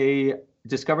and they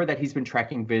discover that he's been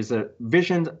tracking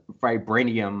Vision's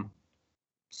vibranium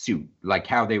suit, like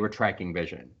how they were tracking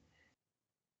Vision.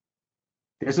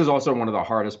 This is also one of the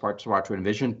hardest parts to watch when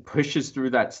Vision pushes through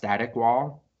that static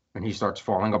wall and he starts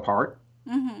falling apart.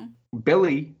 Mm-hmm.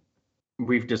 Billy,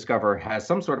 we've discovered, has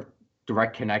some sort of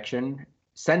direct connection,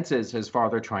 senses his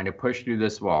father trying to push through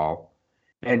this wall,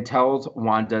 and tells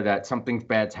Wanda that something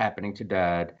bad's happening to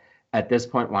Dad. At this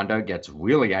point, Wanda gets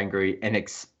really angry and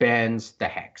expands the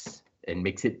hex and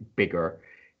makes it bigger,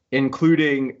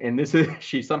 including,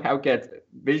 she somehow gets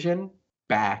Vision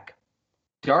back.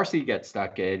 Darcy gets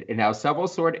stuck in, and now several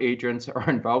sword agents are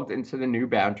involved into the new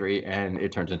boundary, and they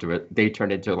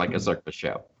turn into like a circus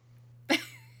show.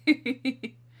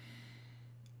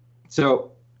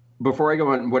 So, before I go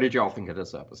on, what did y'all think of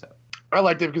this episode? I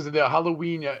liked it because of the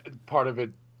Halloween part of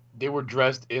it. They were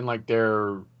dressed in like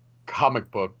their comic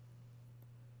book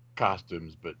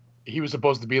costumes, but he was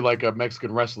supposed to be like a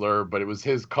Mexican wrestler, but it was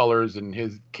his colors and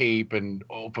his cape and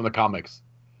all from the comics.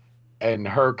 And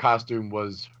her costume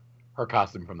was her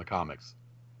costume from the comics.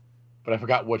 But I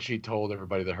forgot what she told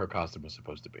everybody that her costume was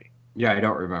supposed to be. Yeah, I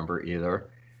don't remember either.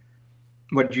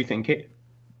 What did you think, Kate?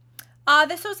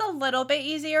 This was a little bit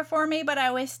easier for me, but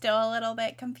I was still a little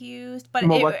bit confused. But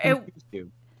what confused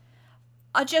you?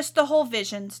 Just the whole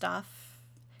Vision stuff.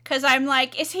 Because I'm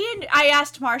like, I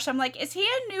asked Marsh, I'm like, is he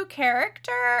a new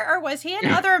character? Or was he in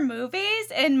other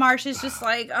movies? And Marsh is just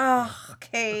like, oh,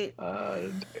 Kate.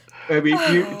 I mean,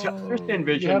 to understand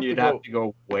Vision, you'd have to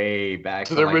go way back.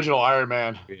 To the original Iron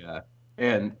Man. Yeah.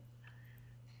 And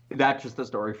that's just a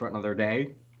story for another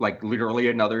day. Like, literally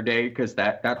another day, because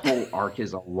that whole arc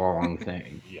is a long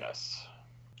thing. Yes.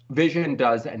 Vision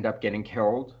does end up getting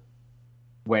killed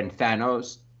when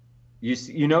Thanos...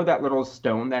 You know that little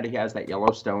stone that he has, that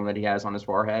yellow stone that he has on his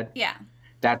forehead? Yeah.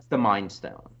 That's the Mind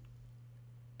Stone.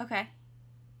 Okay.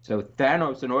 So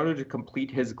Thanos, in order to complete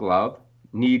his glove,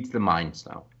 needs the Mind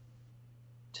Stone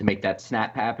to make that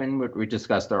snap happen, what we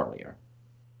discussed earlier.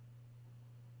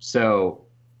 So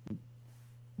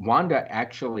Wanda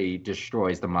actually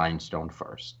destroys the Mind Stone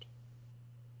first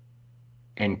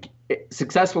and it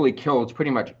successfully kills,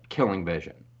 pretty much killing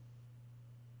Vision.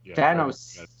 Yeah,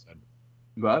 Thanos,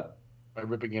 what? By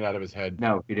ripping it out of his head.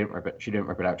 No, he didn't rip it. She didn't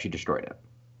rip it out. She destroyed it.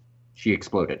 She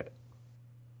exploded it.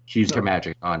 She used her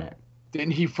magic on it.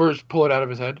 Didn't he first pull it out of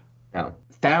his head? No.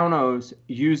 Thanos,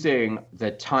 using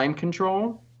the time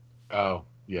control,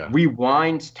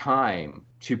 rewinds time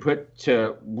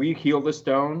to re-heal the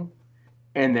stone,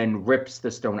 and then rips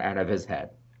the stone out of his head,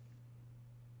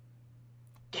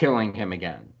 killing him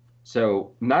again.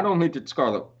 So not only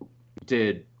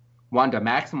did Wanda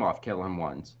Maximoff kill him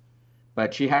once,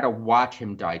 but she had to watch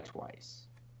him die twice,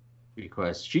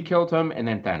 because she killed him and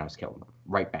then Thanos killed him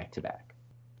right back to back.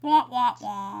 Wah, wah,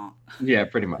 wah. Yeah,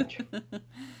 pretty much.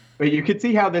 But you could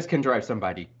see how this can drive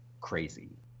somebody crazy.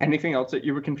 Anything else that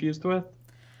you were confused with?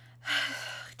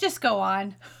 Just go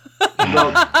on.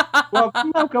 well,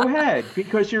 no, go ahead,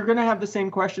 because you're going to have the same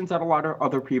questions that a lot of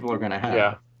other people are going to have.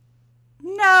 Yeah.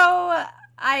 No,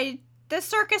 the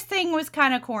circus thing was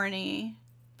kind of corny,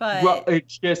 but... Well,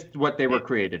 it's just what they were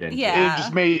created in. Yeah. It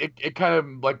just made it kind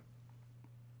of like,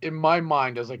 in my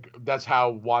mind, as like, that's how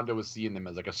Wanda was seeing them,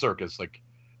 as like a circus. Like,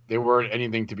 they weren't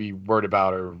anything to be worried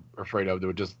about or afraid of. They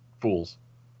were just fools.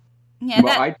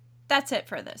 Yeah, that's it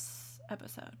for this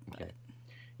episode. Okay.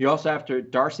 You also have to...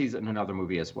 Darcy's in another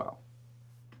movie as well.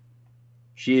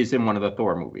 She is in one of the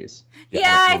Thor movies. Yeah,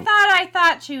 I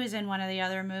thought she was in one of the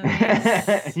other movies.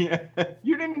 Yeah.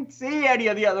 You didn't see any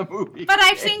of the other movies. But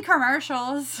I've seen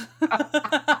commercials.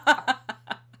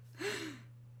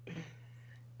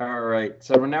 All right.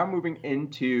 So we're now moving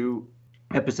into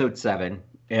episode 7.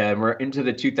 And we're into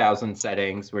the 2000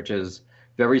 settings, which is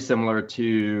very similar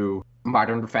to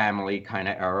Modern Family kind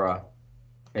of era.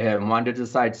 And Wanda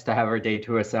decides to have her day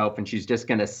to herself, and she's just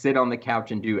going to sit on the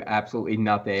couch and do absolutely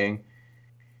nothing.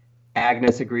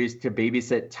 Agnes agrees to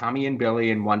babysit Tommy and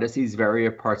Billy, and Wanda sees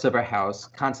various parts of her house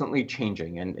constantly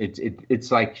changing, and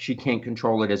it's like she can't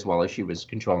control it as well as she was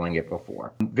controlling it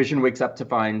before. Vision wakes up to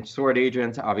find sword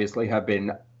agents obviously have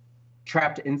been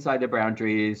trapped inside the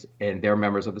boundaries, and they're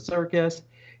members of the circus.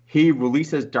 He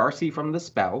releases Darcy from the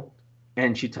spell,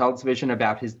 and she tells Vision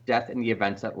about his death and the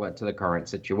events that led to the current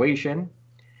situation.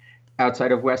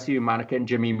 Outside of Westview, Monica and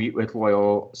Jimmy meet with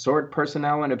loyal sword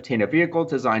personnel and obtain a vehicle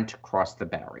designed to cross the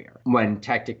barrier. When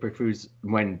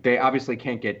they obviously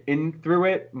can't get in through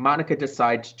it, Monica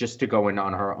decides just to go in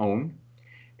on her own.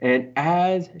 And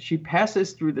as she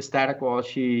passes through the static wall,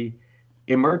 she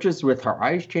emerges with her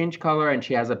eyes change color, and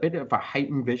she has a bit of a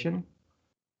heightened vision.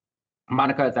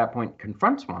 Monica at that point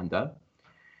confronts Wanda.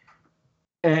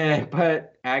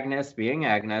 But Agnes, being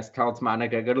Agnes, tells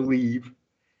Monica to leave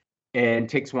and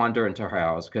takes Wanda into her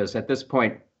house, because at this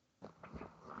point,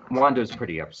 Wanda's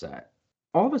pretty upset.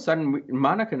 All of a sudden,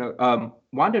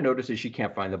 Wanda notices she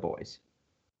can't find the boys.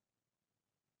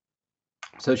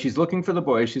 So she's looking for the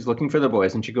boys,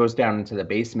 and she goes down into the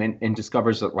basement and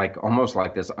discovers almost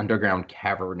like this underground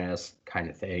cavernous kind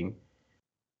of thing.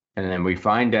 And then we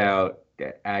find out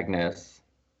that Agnes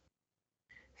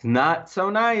is not so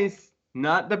nice,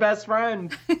 not the best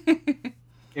friend.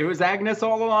 It was Agnes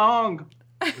all along.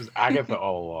 It was Agatha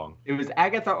all along. It was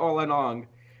Agatha all along,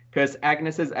 because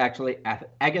Agnes is actually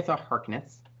Agatha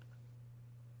Harkness.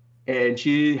 And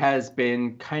she has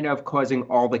been kind of causing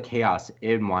all the chaos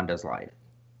in Wanda's life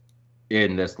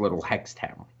in this little hex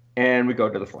town. And we go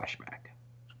to the flashback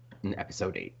in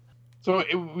episode 8. So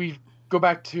we go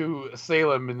back to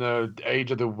Salem in the age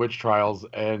of the witch trials,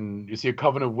 and you see a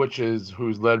coven of witches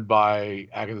who's led by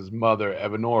Agatha's mother,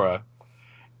 Evanora,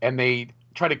 and they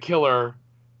try to kill her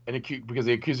because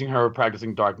they're accusing her of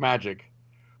practicing dark magic,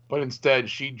 but instead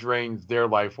she drains their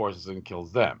life forces and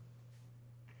kills them.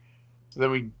 So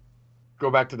then we go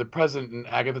back to the present, and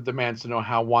Agatha demands to know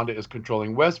how Wanda is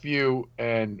controlling Westview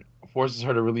and forces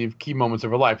her to relive key moments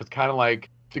of her life. It's kind of like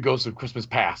the Ghosts of Christmas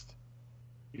Past.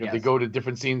 They go to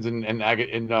different scenes in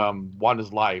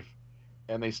Wanda's life,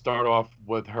 and they start off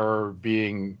with her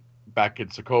being back in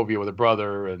Sokovia with her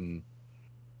brother, and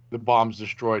the bombs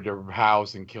destroyed her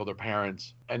house and killed her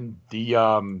parents, and the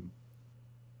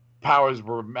powers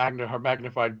were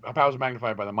magnified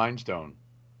by the Mind Stone.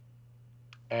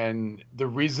 And the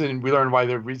reason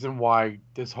why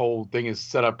this whole thing is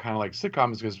set up kind of like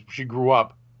sitcoms is because she grew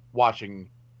up watching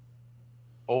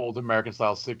old American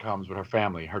style sitcoms with her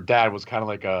family. Her dad was kind of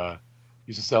like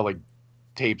used to sell like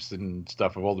tapes and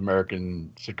stuff of old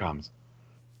American sitcoms.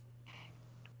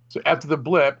 So after the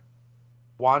blip,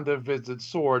 Wanda visits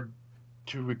Sword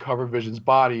to recover Vision's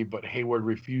body, but Hayward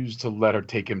refused to let her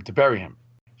take him to bury him.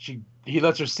 He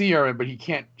lets her see her, but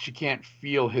she can't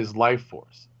feel his life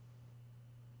force.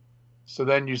 So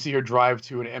then you see her drive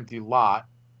to an empty lot,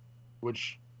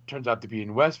 which turns out to be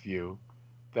in Westview,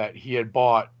 that he had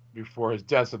bought before his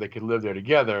death so they could live there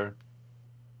together.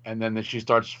 And then she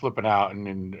starts flipping out, and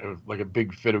in like a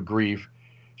big fit of grief,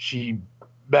 she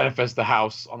manifests the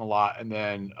house on the lot, and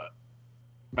then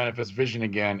manifests Vision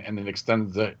again, and then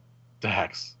extends the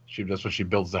hex. That's what she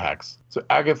builds the hex. So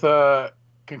Agatha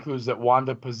concludes that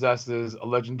Wanda possesses a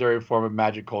legendary form of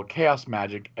magic called chaos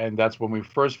magic, and that's when we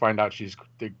first find out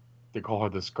they call her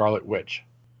the Scarlet Witch.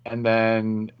 And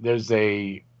then there's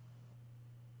a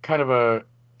kind of a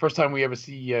first time we ever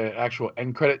see an actual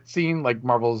end credit scene like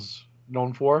Marvel's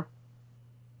known for.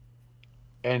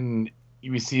 And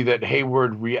we see that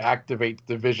Hayward reactivates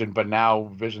the Vision, but now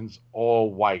Vision's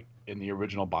all white in the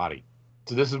original body.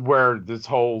 So this is where this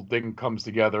whole thing comes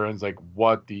together, and it's like,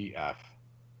 what the F?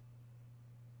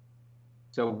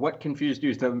 So what confused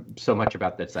you so much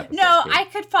about this episode? No, I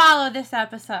could follow this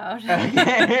episode.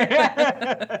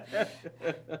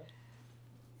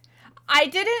 I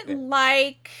didn't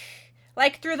like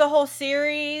through the whole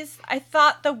series, I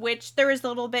thought there was a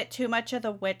little bit too much of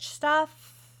the witch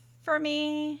stuff for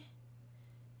me.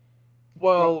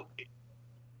 Well,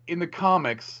 in the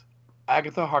comics,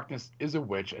 Agatha Harkness is a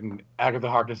witch, and Agatha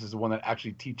Harkness is the one that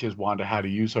actually teaches Wanda how to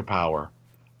use her power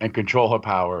and control her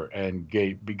power and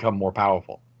become more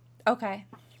powerful. Okay.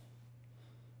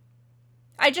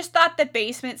 I just thought the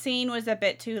basement scene was a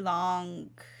bit too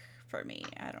long for me.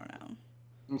 I don't know.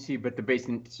 You see, but the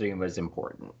basement scene was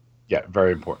important. Yeah,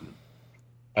 very important,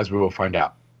 as we will find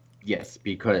out. Yes,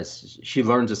 because she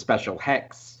learns a special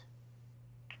hex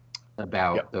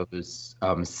about those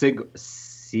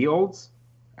seals.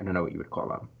 I don't know what you would call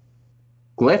them.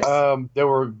 Glyphs? There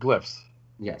were glyphs.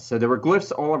 Yeah, so there were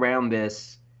glyphs all around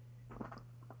this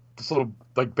little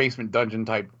like basement dungeon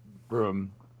type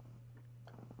room,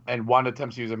 and Wanda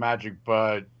attempts to use a magic,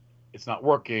 but it's not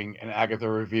working, and Agatha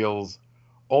reveals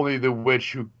only the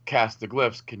witch who cast the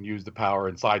glyphs can use the power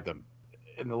inside them.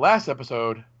 In the last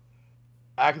episode,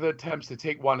 Agatha attempts to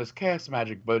take Wanda's cast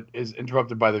magic, but is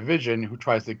interrupted by the Vision, who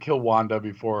tries to kill Wanda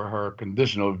before her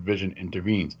conditional vision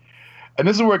intervenes. And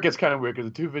this is where it gets kind of weird,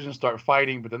 because the two Visions start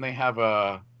fighting, but then they have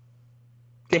a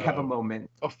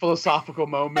moment. A philosophical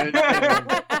moment.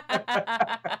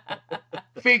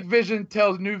 Fake Vision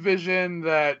tells New Vision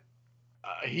that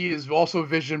he is also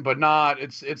Vision, but not.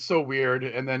 It's so weird.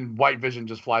 And then White Vision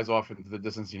just flies off into the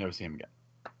distance. You never see him again.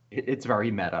 It's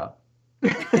very meta.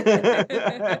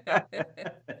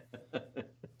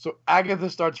 So Agatha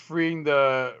starts freeing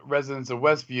the residents of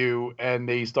Westview, and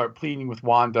they start pleading with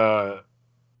Wanda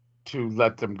to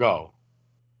let them go.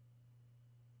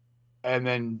 And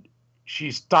then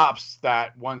she stops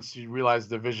that once she realizes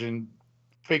the Vision,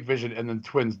 fake Vision, and then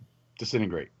twins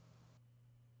disintegrate.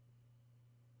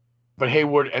 But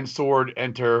Hayward and Sword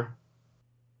enter.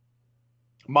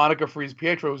 Monica frees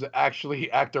Pietro, who's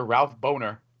actually actor Ralph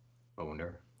Boner. Who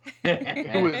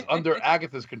is under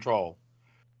Agatha's control.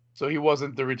 So he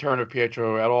wasn't the return of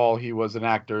Pietro at all. He was an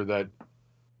actor that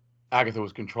Agatha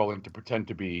was controlling to pretend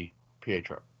to be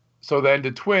Pietro. So then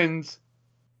the twins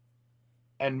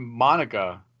and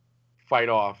Monica fight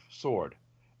off Sword.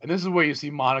 And this is where you see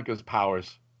Monica's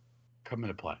powers come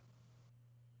into play.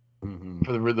 Mm-hmm.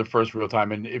 For the first real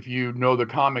time. And if you know the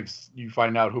comics, you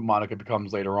find out who Monica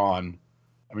becomes later on.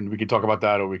 I mean, we can talk about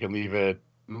that, or we can leave it.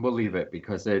 We'll leave it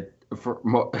because for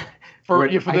all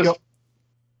intents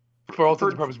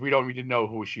and purposes, we didn't know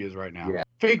who she is right now. Yeah.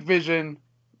 Fake Vision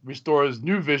restores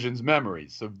New Vision's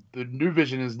memories. So the New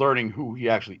Vision is learning who he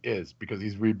actually is because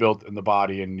he's rebuilt in the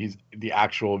body and he's the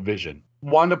actual Vision.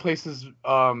 Wanda places,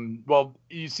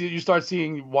 you start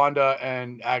seeing Wanda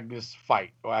and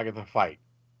Agatha fight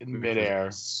in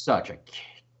midair. Such a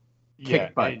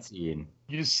kick butt scene.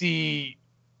 You see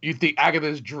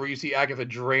Agatha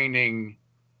draining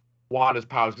Wanda's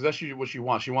powers because that's what she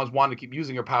wants. She wants Wanda to keep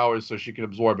using her powers so she can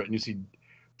absorb it. And you see,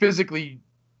 physically,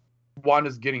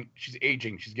 she's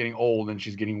aging, she's getting old, and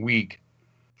she's getting weak.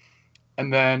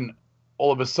 And then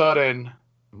all of a sudden,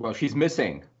 well, she's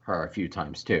missing her a few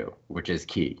times too, which is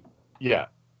key. Yeah,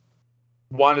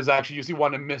 you see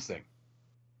Wanda missing.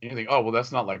 And you think, oh well,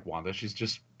 that's not like Wanda. She's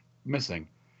just missing.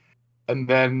 And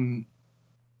then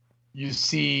you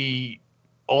see,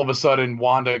 all of a sudden,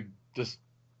 Wanda just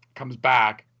comes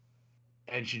back.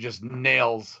 And she just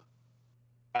nails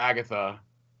Agatha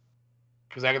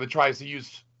because Agatha tries to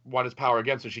use Wanda's power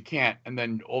against her. She can't. And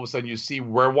then all of a sudden you see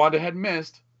where Wanda had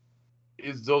missed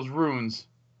is those runes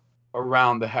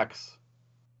around the hex.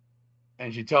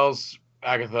 And she tells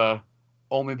Agatha,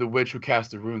 only the witch who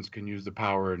cast the runes can use the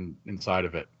power inside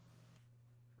of it.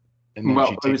 And then Well,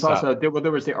 she it was takes out. also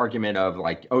there was the argument of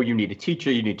like, oh, you need a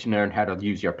teacher, you need to learn how to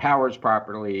use your powers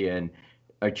properly, and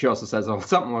she also says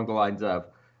something along the lines of,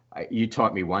 "You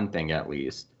taught me one thing at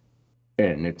least,"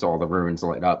 and it's all the runes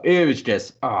lit up. It was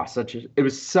just it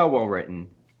was so well written.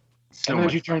 So and then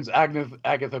much she fun. turns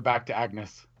Agatha back to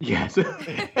Agnes. Yes.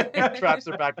 Traps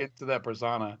her back into that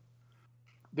persona.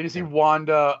 Then you see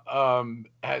Wanda,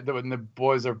 when the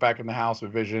boys are back in the house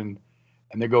with Vision,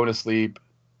 and they're going to sleep.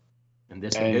 And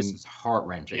this is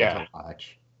heart-wrenching to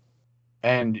watch.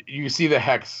 And you see the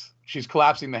hex. She's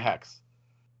collapsing the hex.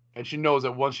 And she knows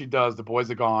that once she does, the boys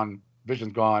are gone,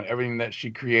 Vision's gone, everything that she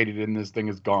created in this thing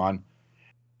is gone.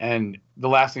 And the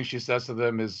last thing she says to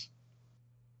them is,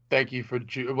 thank you for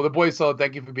the boys tell her,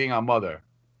 thank you for being our mother.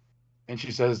 And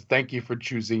she says, thank you for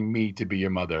choosing me to be your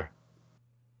mother.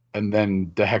 And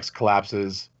then the hex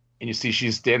collapses, and you see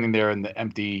she's standing there in the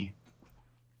empty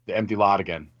lot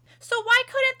again. So why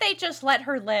couldn't they just let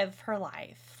her live her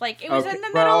life? Like, it was in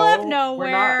the middle of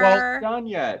nowhere. We're not done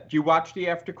yet. You watched the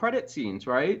after credit scenes,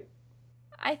 right?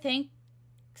 I think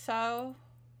so.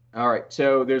 All right,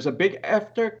 so there's a big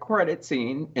after credit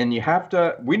scene, and you have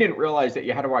to. We didn't realize that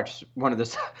you had to watch one of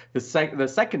the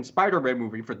second Spider-Man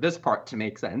movie for this part to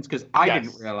make sense, because I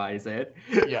didn't realize it.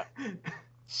 Yeah.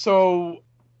 So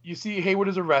you see, Hayward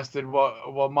is arrested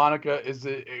while Monica is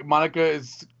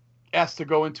asked to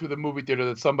go into the movie theater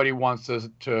that somebody wants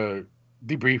to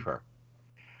debrief her.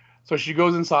 So she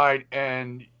goes inside,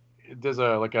 and there's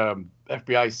a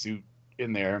FBI suit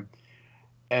in there,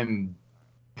 and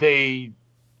they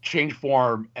change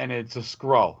form, and it's a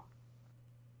Skrull.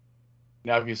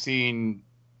 Now, if you've seen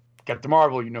Captain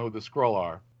Marvel, you know who the Skrull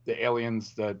are. The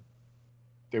aliens that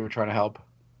they were trying to help.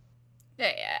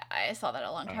 Yeah, I saw that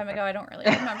a long time ago. I don't really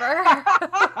remember.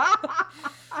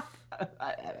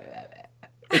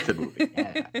 It's a movie.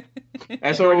 Yeah.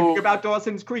 And so anything about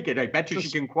Dawson's Creek, and I bet you she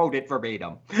can quote it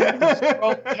verbatim.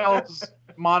 Skrull tells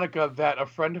Monica that a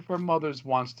friend of her mother's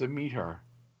wants to meet her.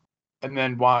 And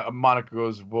then Monica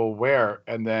goes, well, where?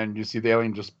 And then you see the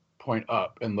alien just point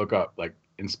up and look up, like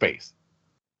in space.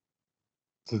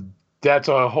 So that's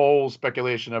a whole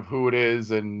speculation of who it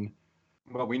is. And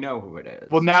well, we know who it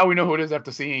is. Well, now we know who it is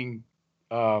after seeing.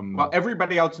 Well,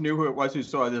 everybody else knew who it was who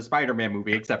saw the Spider-Man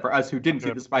movie, except for us who didn't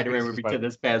see the Spider-Man movie to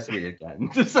this past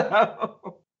weekend.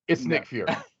 So it's Nick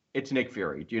Fury. It's Nick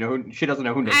Fury. Do you know who? She doesn't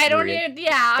know who Nick Fury is. I don't even.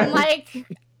 Yeah, I'm like.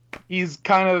 He's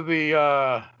kind of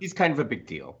the. He's kind of a big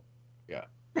deal. Yeah,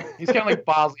 he's kind of like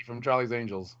Bosley from Charlie's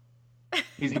Angels.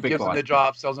 He gives him the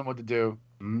job, tells him what to do.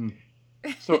 Mm.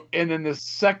 So, and then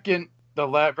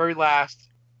the very last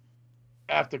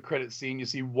after credit scene, you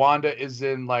see Wanda is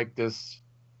in like this.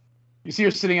 You see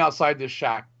her sitting outside this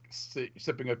shack,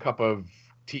 sipping a cup of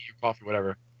tea or coffee,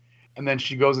 whatever. And then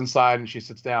she goes inside and she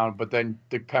sits down. But then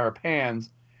the camera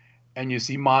pans, and you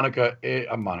see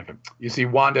You see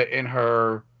Wanda in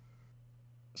her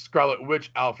Scarlet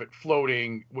Witch outfit,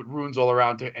 floating with runes all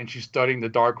around her, and she's studying the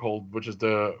Darkhold, which is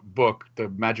the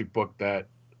magic book that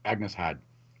Agnes had.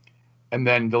 And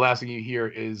then the last thing you hear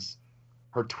is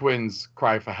her twins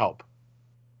cry for help.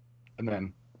 And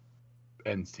then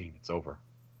end scene. It's over.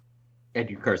 And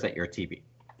you curse at your TV.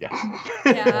 Yes.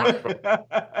 Yeah.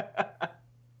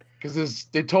 Because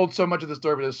they told so much of the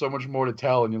story, but there's so much more to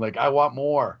tell, and you're like, I want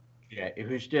more. Yeah, it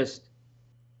was just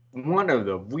one of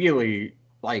the really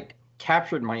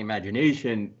captured my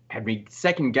imagination, had me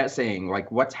second guessing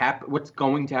what's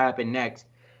going to happen next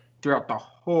throughout the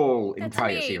whole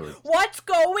entire series. What's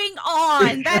going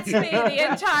on? That's me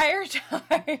the entire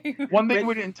time. One thing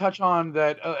we didn't touch on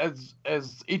that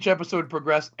as each episode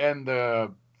progressed and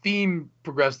the theme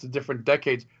progressed to different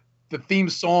decades, the theme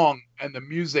song and the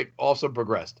music also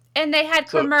progressed. And they had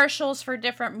commercials for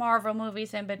different Marvel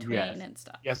movies in between and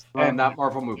stuff. Yes, and not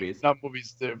Marvel movies. Not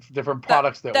movies, different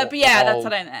products that's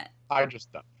what I meant. Hydra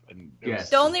stuff. And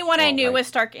the only one I knew was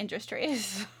Stark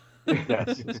Industries.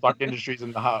 Yes, Stark Industries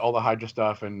and all the Hydra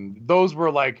stuff, and those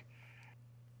were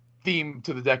themed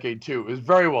to the decade too. It was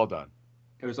very well done.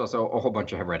 There was also a whole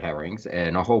bunch of red herrings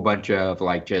and a whole bunch of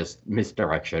just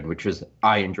misdirection, which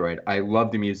I enjoyed. I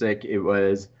loved the music. It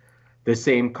was the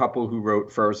same couple who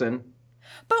wrote Frozen.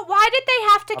 But why did they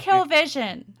have to kill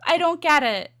Vision? I don't get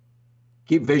it.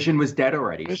 Vision was dead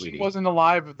already, Vision sweetie. Wasn't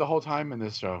alive the whole time in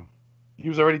this show. He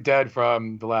was already dead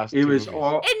from the last two movies. It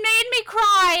made me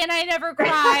cry, and I never cry.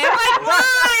 I'm like,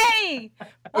 why?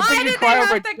 Why did they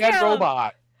have to kill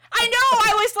robot? I know.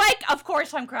 I was like, of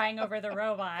course I'm crying over the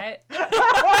robot.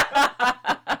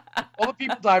 All the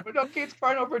people died, but no, Kate's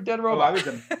crying over a dead robot. Oh, I was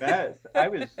a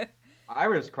mess. I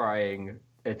was crying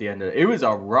at the end of it. It was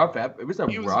a rough It was a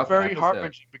It was rough very episode.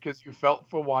 heart-wrenching because you felt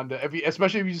for Wanda,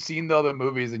 especially if you've seen the other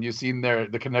movies and you've seen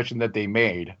the connection that they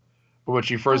made. But when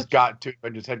she first got to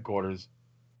Avengers headquarters,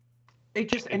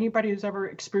 Anybody who's ever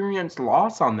experienced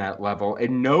loss on that level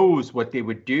and knows what they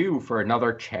would do for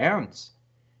another chance.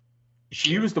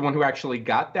 She was the one who actually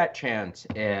got that chance,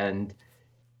 and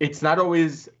it's not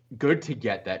always good to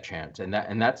get that chance, and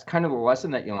that's kind of the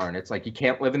lesson that you learn. It's like you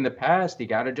can't live in the past. You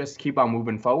got to just keep on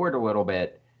moving forward a little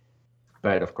bit.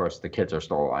 But of course, the kids are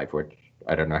still alive, which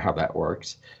I don't know how that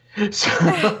works. So...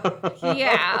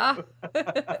 Yeah.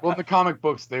 well, the comic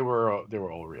books they were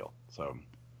all real. So,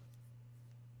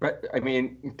 but I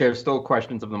mean, there's still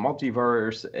questions of the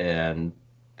multiverse, and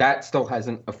that still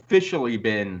hasn't officially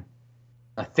been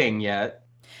a thing yet.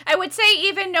 I would say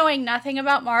even knowing nothing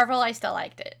about Marvel, I still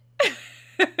liked it.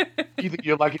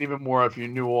 You'd like it even more if you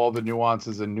knew all the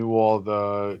nuances and knew all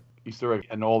the Easter egg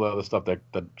and all the other stuff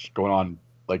that's going on,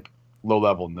 like low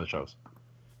level in the shows.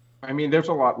 I mean, there's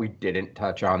a lot we didn't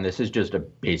touch on. This is just a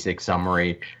basic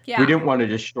summary. Yeah. We didn't want to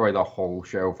destroy the whole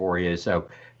show for you, so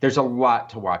there's a lot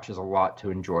to watch. There's a lot to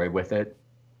enjoy with it.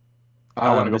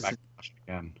 I want to go back and watch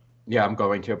it again. Yeah, I'm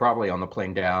going to, probably on the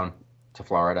plane down to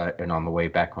Florida and on the way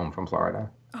back home from Florida.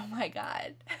 Oh my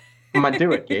God. I'm going to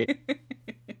do it, Kate.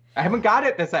 I haven't got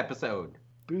it this episode.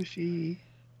 Bushy.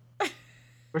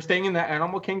 We're staying in the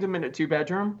Animal Kingdom in a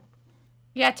 2-bedroom?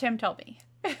 Yeah, Tim told me.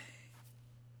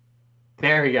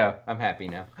 There you go. I'm happy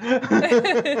now.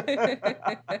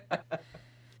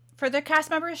 For the cast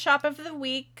members shop of the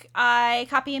week, I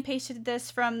copy and pasted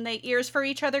this from the Ears for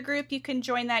Each Other group. You can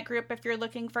join that group if you're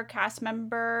looking for cast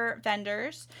member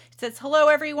vendors. It says, hello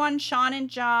everyone, Sean and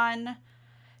John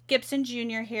Gibson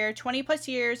Jr. here, 20 plus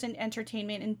years in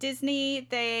entertainment and Disney.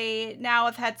 They now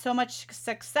have had so much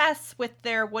success with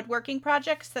their woodworking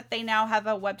projects that they now have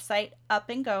a website up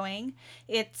and going.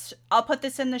 I'll put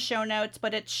this in the show notes,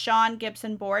 but it's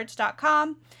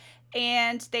SeanGibsonBoards.com.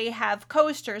 And they have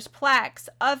coasters, plaques,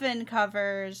 oven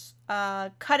covers,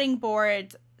 cutting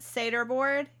boards, Seder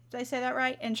board. Did I say that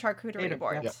right? And charcuterie Seder,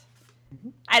 boards. yeah. Mm-hmm.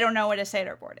 I don't know what a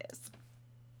Seder board is,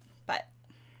 but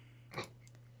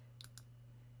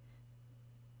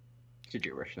It's a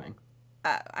Jewish thing.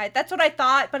 that's what I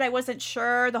thought, but I wasn't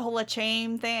sure. The whole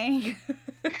chain thing.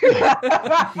 But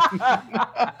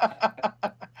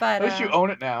at least you own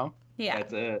it now. Yeah.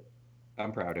 That's it.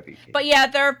 I'm proud of you. Kate. But yeah,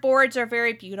 their boards are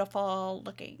very beautiful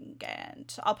looking,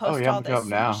 and I'll post all this in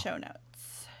the show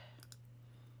notes.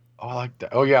 Oh, I like that.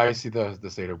 Oh yeah, I see the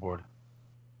Seder board.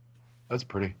 That's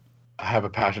pretty. I have a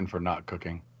passion for not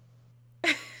cooking.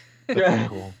 That's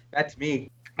cool. That's me.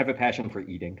 I have a passion for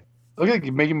eating. Look like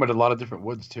you make them with a lot of different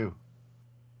woods too.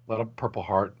 A lot of Purple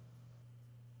Heart.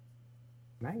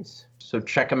 Nice. So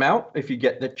check them out if you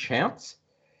get the chance.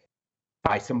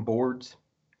 Buy some boards.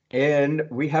 And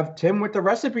we have Tim with the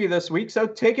recipe this week, so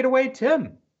take it away,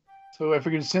 Tim. So I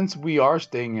figured since we are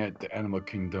staying at the Animal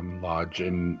Kingdom Lodge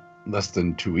in less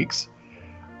than 2 weeks,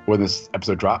 when this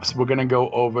episode drops, we're going to go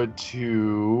over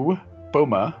to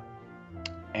Boma,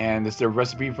 and it's their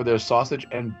recipe for their sausage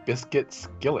and biscuit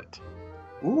skillet.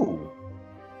 Ooh.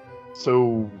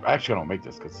 So actually I don't make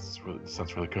this because it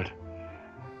sounds really good.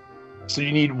 So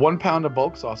you need 1 pound of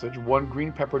bulk sausage, 1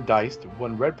 green pepper diced,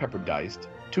 1 red pepper diced,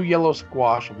 2 yellow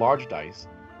squash large dice,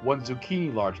 1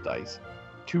 zucchini large dice,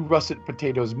 2 russet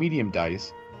potatoes medium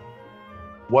dice,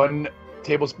 1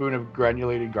 tablespoon of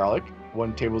granulated garlic,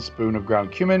 1 tablespoon of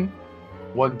ground cumin,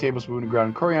 1 tablespoon of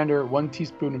ground coriander, 1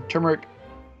 teaspoon of turmeric,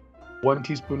 1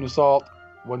 teaspoon of salt,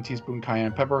 1 teaspoon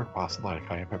cayenne pepper. Wow, that's a lot of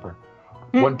cayenne pepper.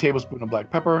 1 tablespoon of black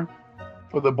pepper.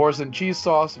 For the Boursin cheese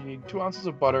sauce, you need 2 ounces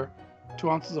of butter, 2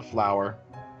 ounces of flour,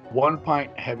 1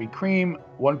 pint heavy cream,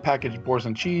 1 package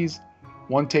Boursin cheese,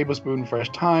 1 tablespoon fresh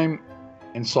thyme,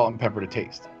 and salt and pepper to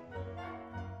taste.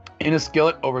 In a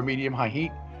skillet over medium-high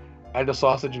heat, add the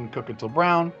sausage and cook until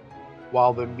brown.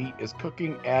 While the meat is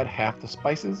cooking, add half the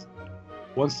spices.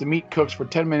 Once the meat cooks for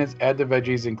 10 minutes, add the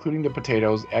veggies, including the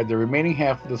potatoes. Add the remaining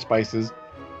half of the spices.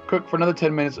 Cook for another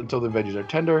 10 minutes until the veggies are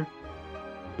tender.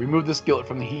 Remove the skillet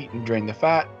from the heat and drain the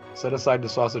fat. Set aside the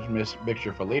sausage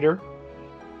mixture for later.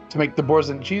 To make the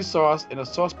Boursin cheese sauce, in a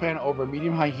saucepan over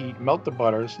medium-high heat, melt the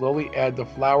butter. Slowly add the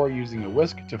flour using a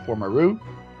whisk to form a roux.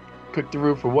 Cook the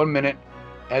roux for 1 minute.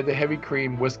 Add the heavy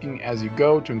cream, whisking as you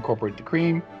go to incorporate the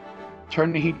cream.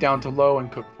 Turn the heat down to low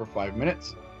and cook for 5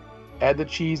 minutes. Add the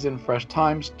cheese and fresh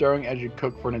thyme, stirring as you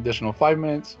cook for an additional 5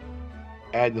 minutes.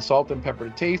 Add the salt and pepper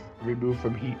to taste. Remove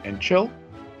from heat and chill.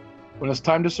 When it's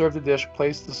time to serve the dish,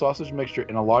 place the sausage mixture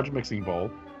in a large mixing bowl.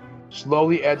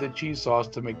 Slowly add the cheese sauce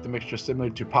to make the mixture similar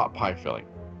to pot pie filling.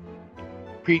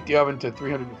 Preheat the oven to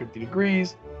 350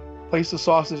 degrees. Place the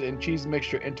sausage and cheese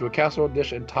mixture into a casserole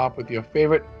dish and top with your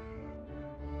favorite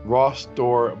raw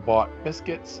store-bought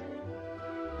biscuits.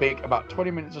 Bake about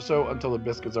 20 minutes or so until the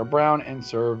biscuits are brown and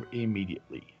serve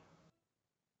immediately.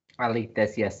 I'll eat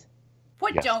this, yes.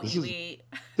 What Yes, don't this you is- eat?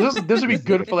 This would be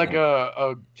good for like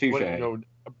a Touche. a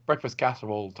breakfast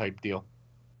casserole type deal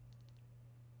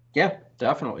Yeah,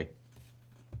 definitely.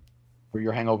 for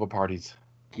your hangover parties.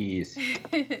 Geez.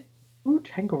 Ooh,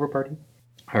 hangover party.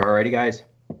 Alrighty, guys.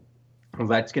 Well,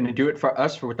 that's going to do it for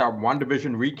us with our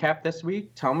WandaVision recap this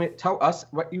week. Tell us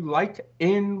what you liked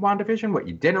in WandaVision, what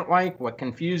you didn't like, what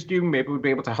confused you. Maybe we'll be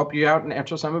able to help you out and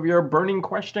answer some of your burning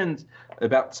questions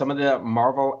about some of the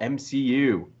Marvel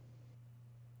MCU.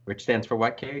 Which stands for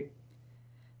what, Kate?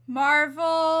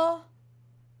 Marvel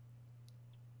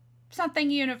something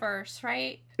universe,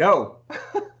 right? No.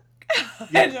 I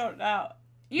Yes. don't know.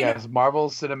 Yes, Marvel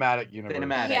Cinematic Universe.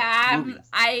 Cinematic. Yeah,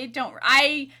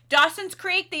 movies. Dawson's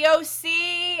Creek, the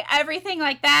OC, everything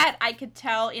like that, I could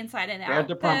tell inside and out.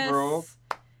 Vanderpump This- Rules.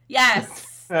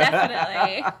 Yes,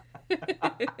 definitely.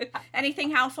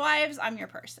 Anything Housewives, I'm your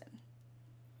person.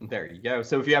 There you go.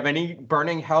 So if you have any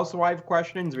burning housewife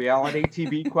questions, reality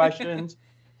TV questions,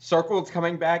 Circle's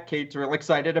coming back. Kate's real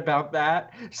excited about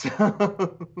that. So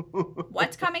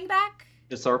What's coming back?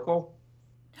 The Circle.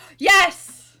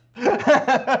 Yes!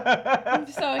 I'm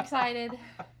so excited.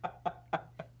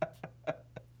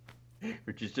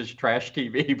 Which is just trash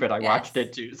TV, but I Yes. watched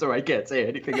it too, so I can't say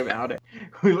anything about it.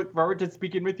 We look forward to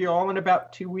speaking with you all in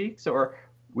about 2 weeks, or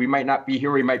we might not be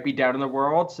here, we might be down in the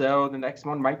world, so the next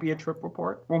one might be a trip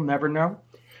report. We'll never know.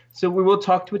 So we will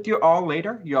talk with you all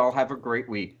later. You all have a great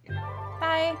week.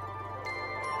 Bye.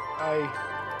 Bye.